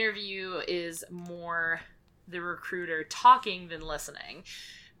 The interview is more the recruiter talking than listening.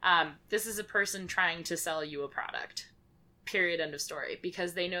 This is a person trying to sell you a product. Period. End of story.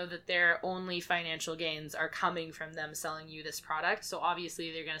 Because they know that their only financial gains are coming from them selling you this product. So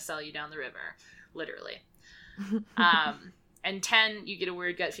obviously they're going to sell you down the river. Literally. And 10, you get a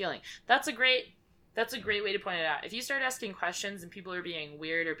weird gut feeling. That's a great way to point it out. If you start asking questions and people are being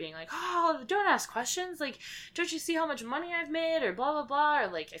weird or being like, oh, don't ask questions, like, don't you see how much money I've made, or blah, blah, blah, or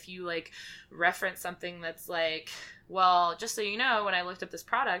like, if you like reference something that's like, well, just so you know, when I looked up this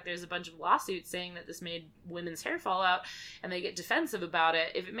product, there's a bunch of lawsuits saying that this made women's hair fall out, and they get defensive about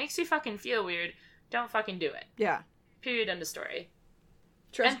it. If it makes you fucking feel weird, don't fucking do it. Yeah. Period. End of story.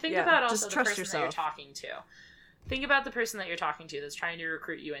 And think about also the person that you're talking to. Think about the person that you're talking to that's trying to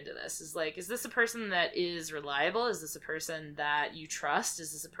recruit you into this. Is this a person that is reliable? Is this a person that you trust?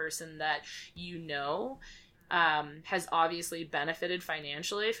 Is this a person that you know has obviously benefited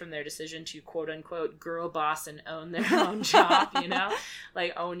financially from their decision to quote unquote girl boss and own their own job, you know?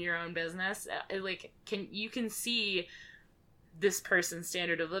 Like, own your own business. Like, you can see this person's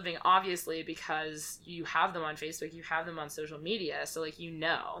standard of living, obviously, because you have them on Facebook, you have them on social media, so like, you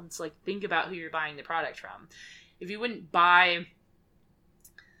know. It's like, think about who you're buying the product from. If you wouldn't buy,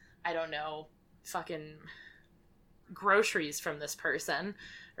 I don't know, fucking groceries from this person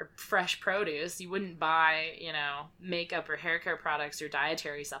or fresh produce, you wouldn't buy, you know, makeup or hair care products or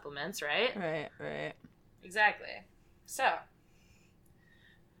dietary supplements, right? Right. Exactly. So,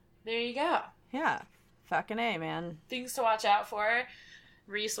 there you go. Yeah. Fucking A, man. Things to watch out for.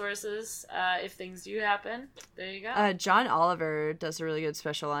 Resources, if things do happen. There you go. John Oliver does a really good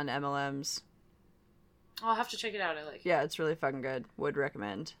special on MLMs. I'll have to check it out. I like it. Yeah, it's really fucking good. Would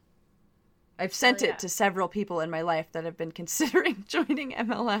recommend. I've sent it to several people in my life that have been considering joining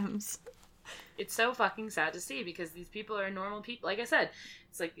MLMs. It's so fucking sad to see, because these people are normal people. Like I said,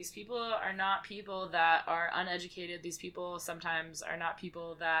 it's like, these people are not people that are uneducated. These people sometimes are not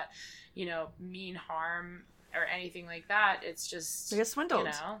people that, you know, mean harm or anything like that. It's just, they get swindled.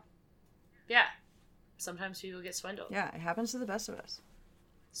 You know? Yeah. Sometimes people get swindled. Yeah, it happens to the best of us.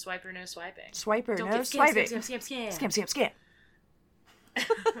 Swiper, no swiping. Swiper, Don't no swiping. Scam.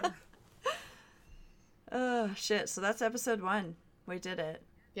 Oh, shit. So that's episode 1. We did it.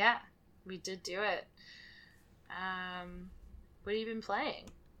 Yeah, we did do it. What have you been playing?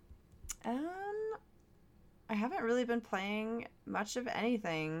 I haven't really been playing much of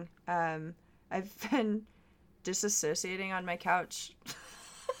anything. I've been disassociating on my couch.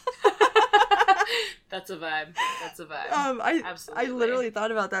 That's a vibe. That's a vibe. I literally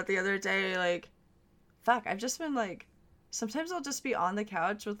thought about that the other day. Like, fuck, I've just been like, sometimes I'll just be on the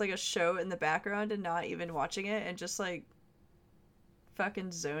couch with like a show in the background and not even watching it and just like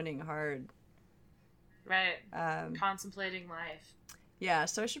fucking zoning hard. Right. Contemplating life. Yeah,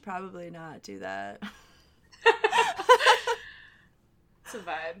 so I should probably not do that. It's a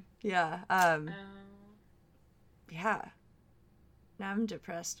vibe. Yeah. Yeah. Now I'm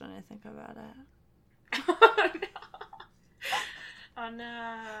depressed when I think about it. Oh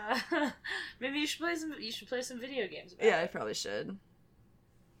no. Maybe you should play some video games about Yeah, it. I probably should.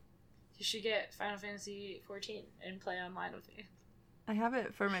 You should get Final Fantasy 14 and play online with me. I have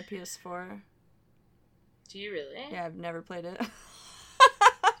it for my PS4. Do you really? Yeah, I've never played it.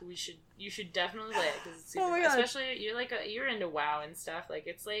 You should definitely play it because it's super Oh my fun. God. Especially you're into WoW and stuff. Like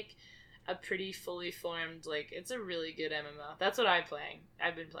it's like a pretty fully formed, like it's a really good MMO. That's what I've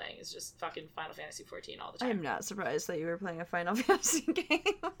been playing is just fucking Final Fantasy 14 all the time. I am not surprised that you were playing a Final Fantasy game.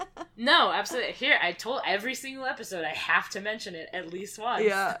 No, absolutely. Here, I told every single episode I have to mention it at least once.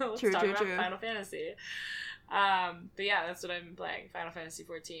 Yeah, Let's true. talk about Final Fantasy. But yeah, that's what I've been playing, Final Fantasy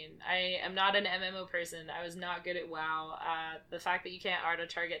 14. I am not an MMO person. I was not good at WoW. The fact that you can't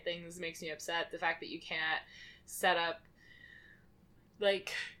auto-target things makes me upset. The fact that you can't set up,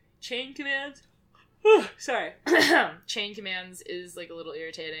 like, chain commands. Sorry. Chain commands is, like, a little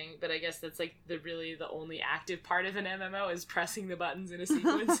irritating, but I guess that's, like, the only active part of an MMO is pressing the buttons in a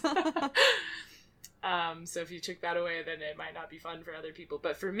sequence. So if you took that away, then it might not be fun for other people.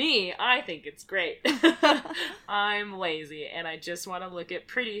 But for me, I think it's great. I'm lazy, and I just want to look at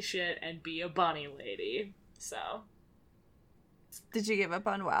pretty shit and be a bunny lady. So. Did you give up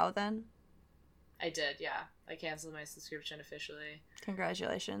on WoW then? I did, yeah. I canceled my subscription officially.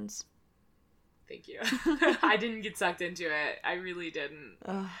 Congratulations. Thank you. I didn't get sucked into it. I really didn't.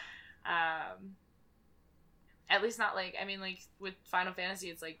 Ugh. At least not like, I mean, like, with Final Fantasy,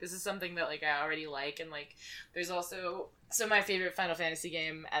 it's like, this is something that, like, I already like, and, like, there's also, so my favorite Final Fantasy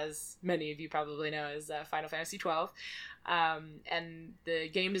game, as many of you probably know, is Final Fantasy 12, and the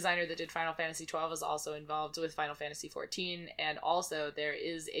game designer that did Final Fantasy 12 is also involved with Final Fantasy 14, and also there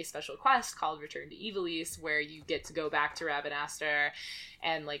is a special quest called Return to Ivalice, where you get to go back to Rabanastre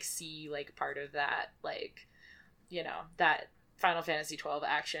and, like, see, like, part of that, like, you know, that Final Fantasy 12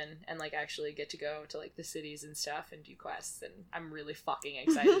 action and like actually get to go to like the cities and stuff and do quests, and I'm really fucking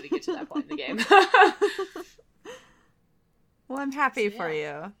excited to get to that point in the game. Well, I'm happy for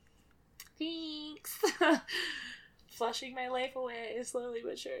you. Thanks. Flushing my life away slowly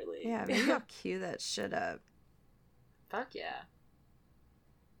but surely. Yeah, maybe I'll cue that shit up. Fuck yeah.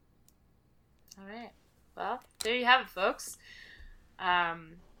 Alright. Well, there you have it, folks.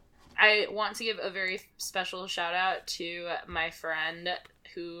 I want to give a very special shout out to my friend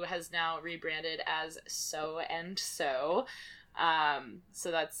who has now rebranded as So and So.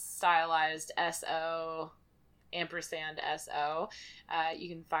 So that's stylized SO ampersand SO. You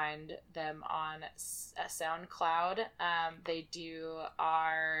can find them on SoundCloud. They did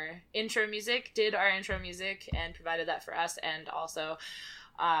our intro music and provided that for us, and also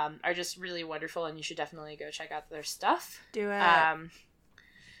are just really wonderful, and you should definitely go check out their stuff. Do it.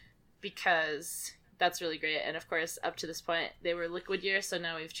 Because that's really great. And of course, up to this point, they were Liquid Year, so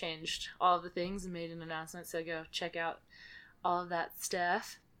now we've changed all of the things and made an announcement, so go check out all of that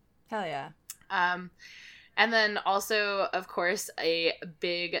stuff. Hell yeah. And then also, of course, a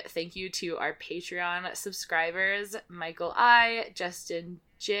big thank you to our Patreon subscribers, Michael I, Justin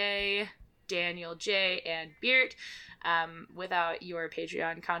J, Daniel J, and Beert. Without your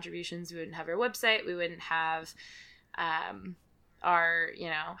Patreon contributions, we wouldn't have our website, we wouldn't have our,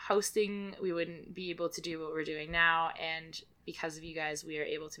 hosting, we wouldn't be able to do what we're doing now, and because of you guys, we are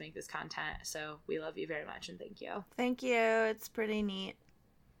able to make this content, so we love you very much, and thank you. Thank you. It's pretty neat.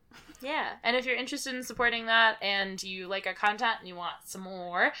 Yeah, and if you're interested in supporting that and you like our content and you want some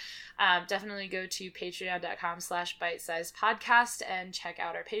more, definitely go to patreon.com/bitesizepodcast and check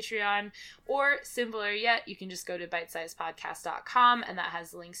out our Patreon. Or simpler yet, you can just go to bitesizepodcast.com, and that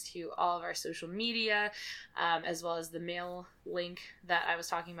has links to all of our social media, as well as the mail link that I was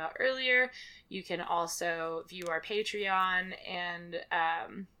talking about earlier. You can also view our Patreon and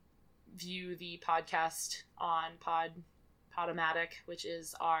view the podcast on Podomatic, which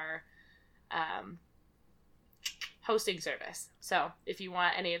is our hosting service. So if you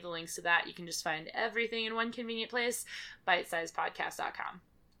want any of the links to that, you can just find everything in one convenient place, bitesizepodcast.com.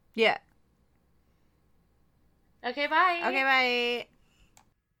 Yeah. Okay, bye. Okay, bye.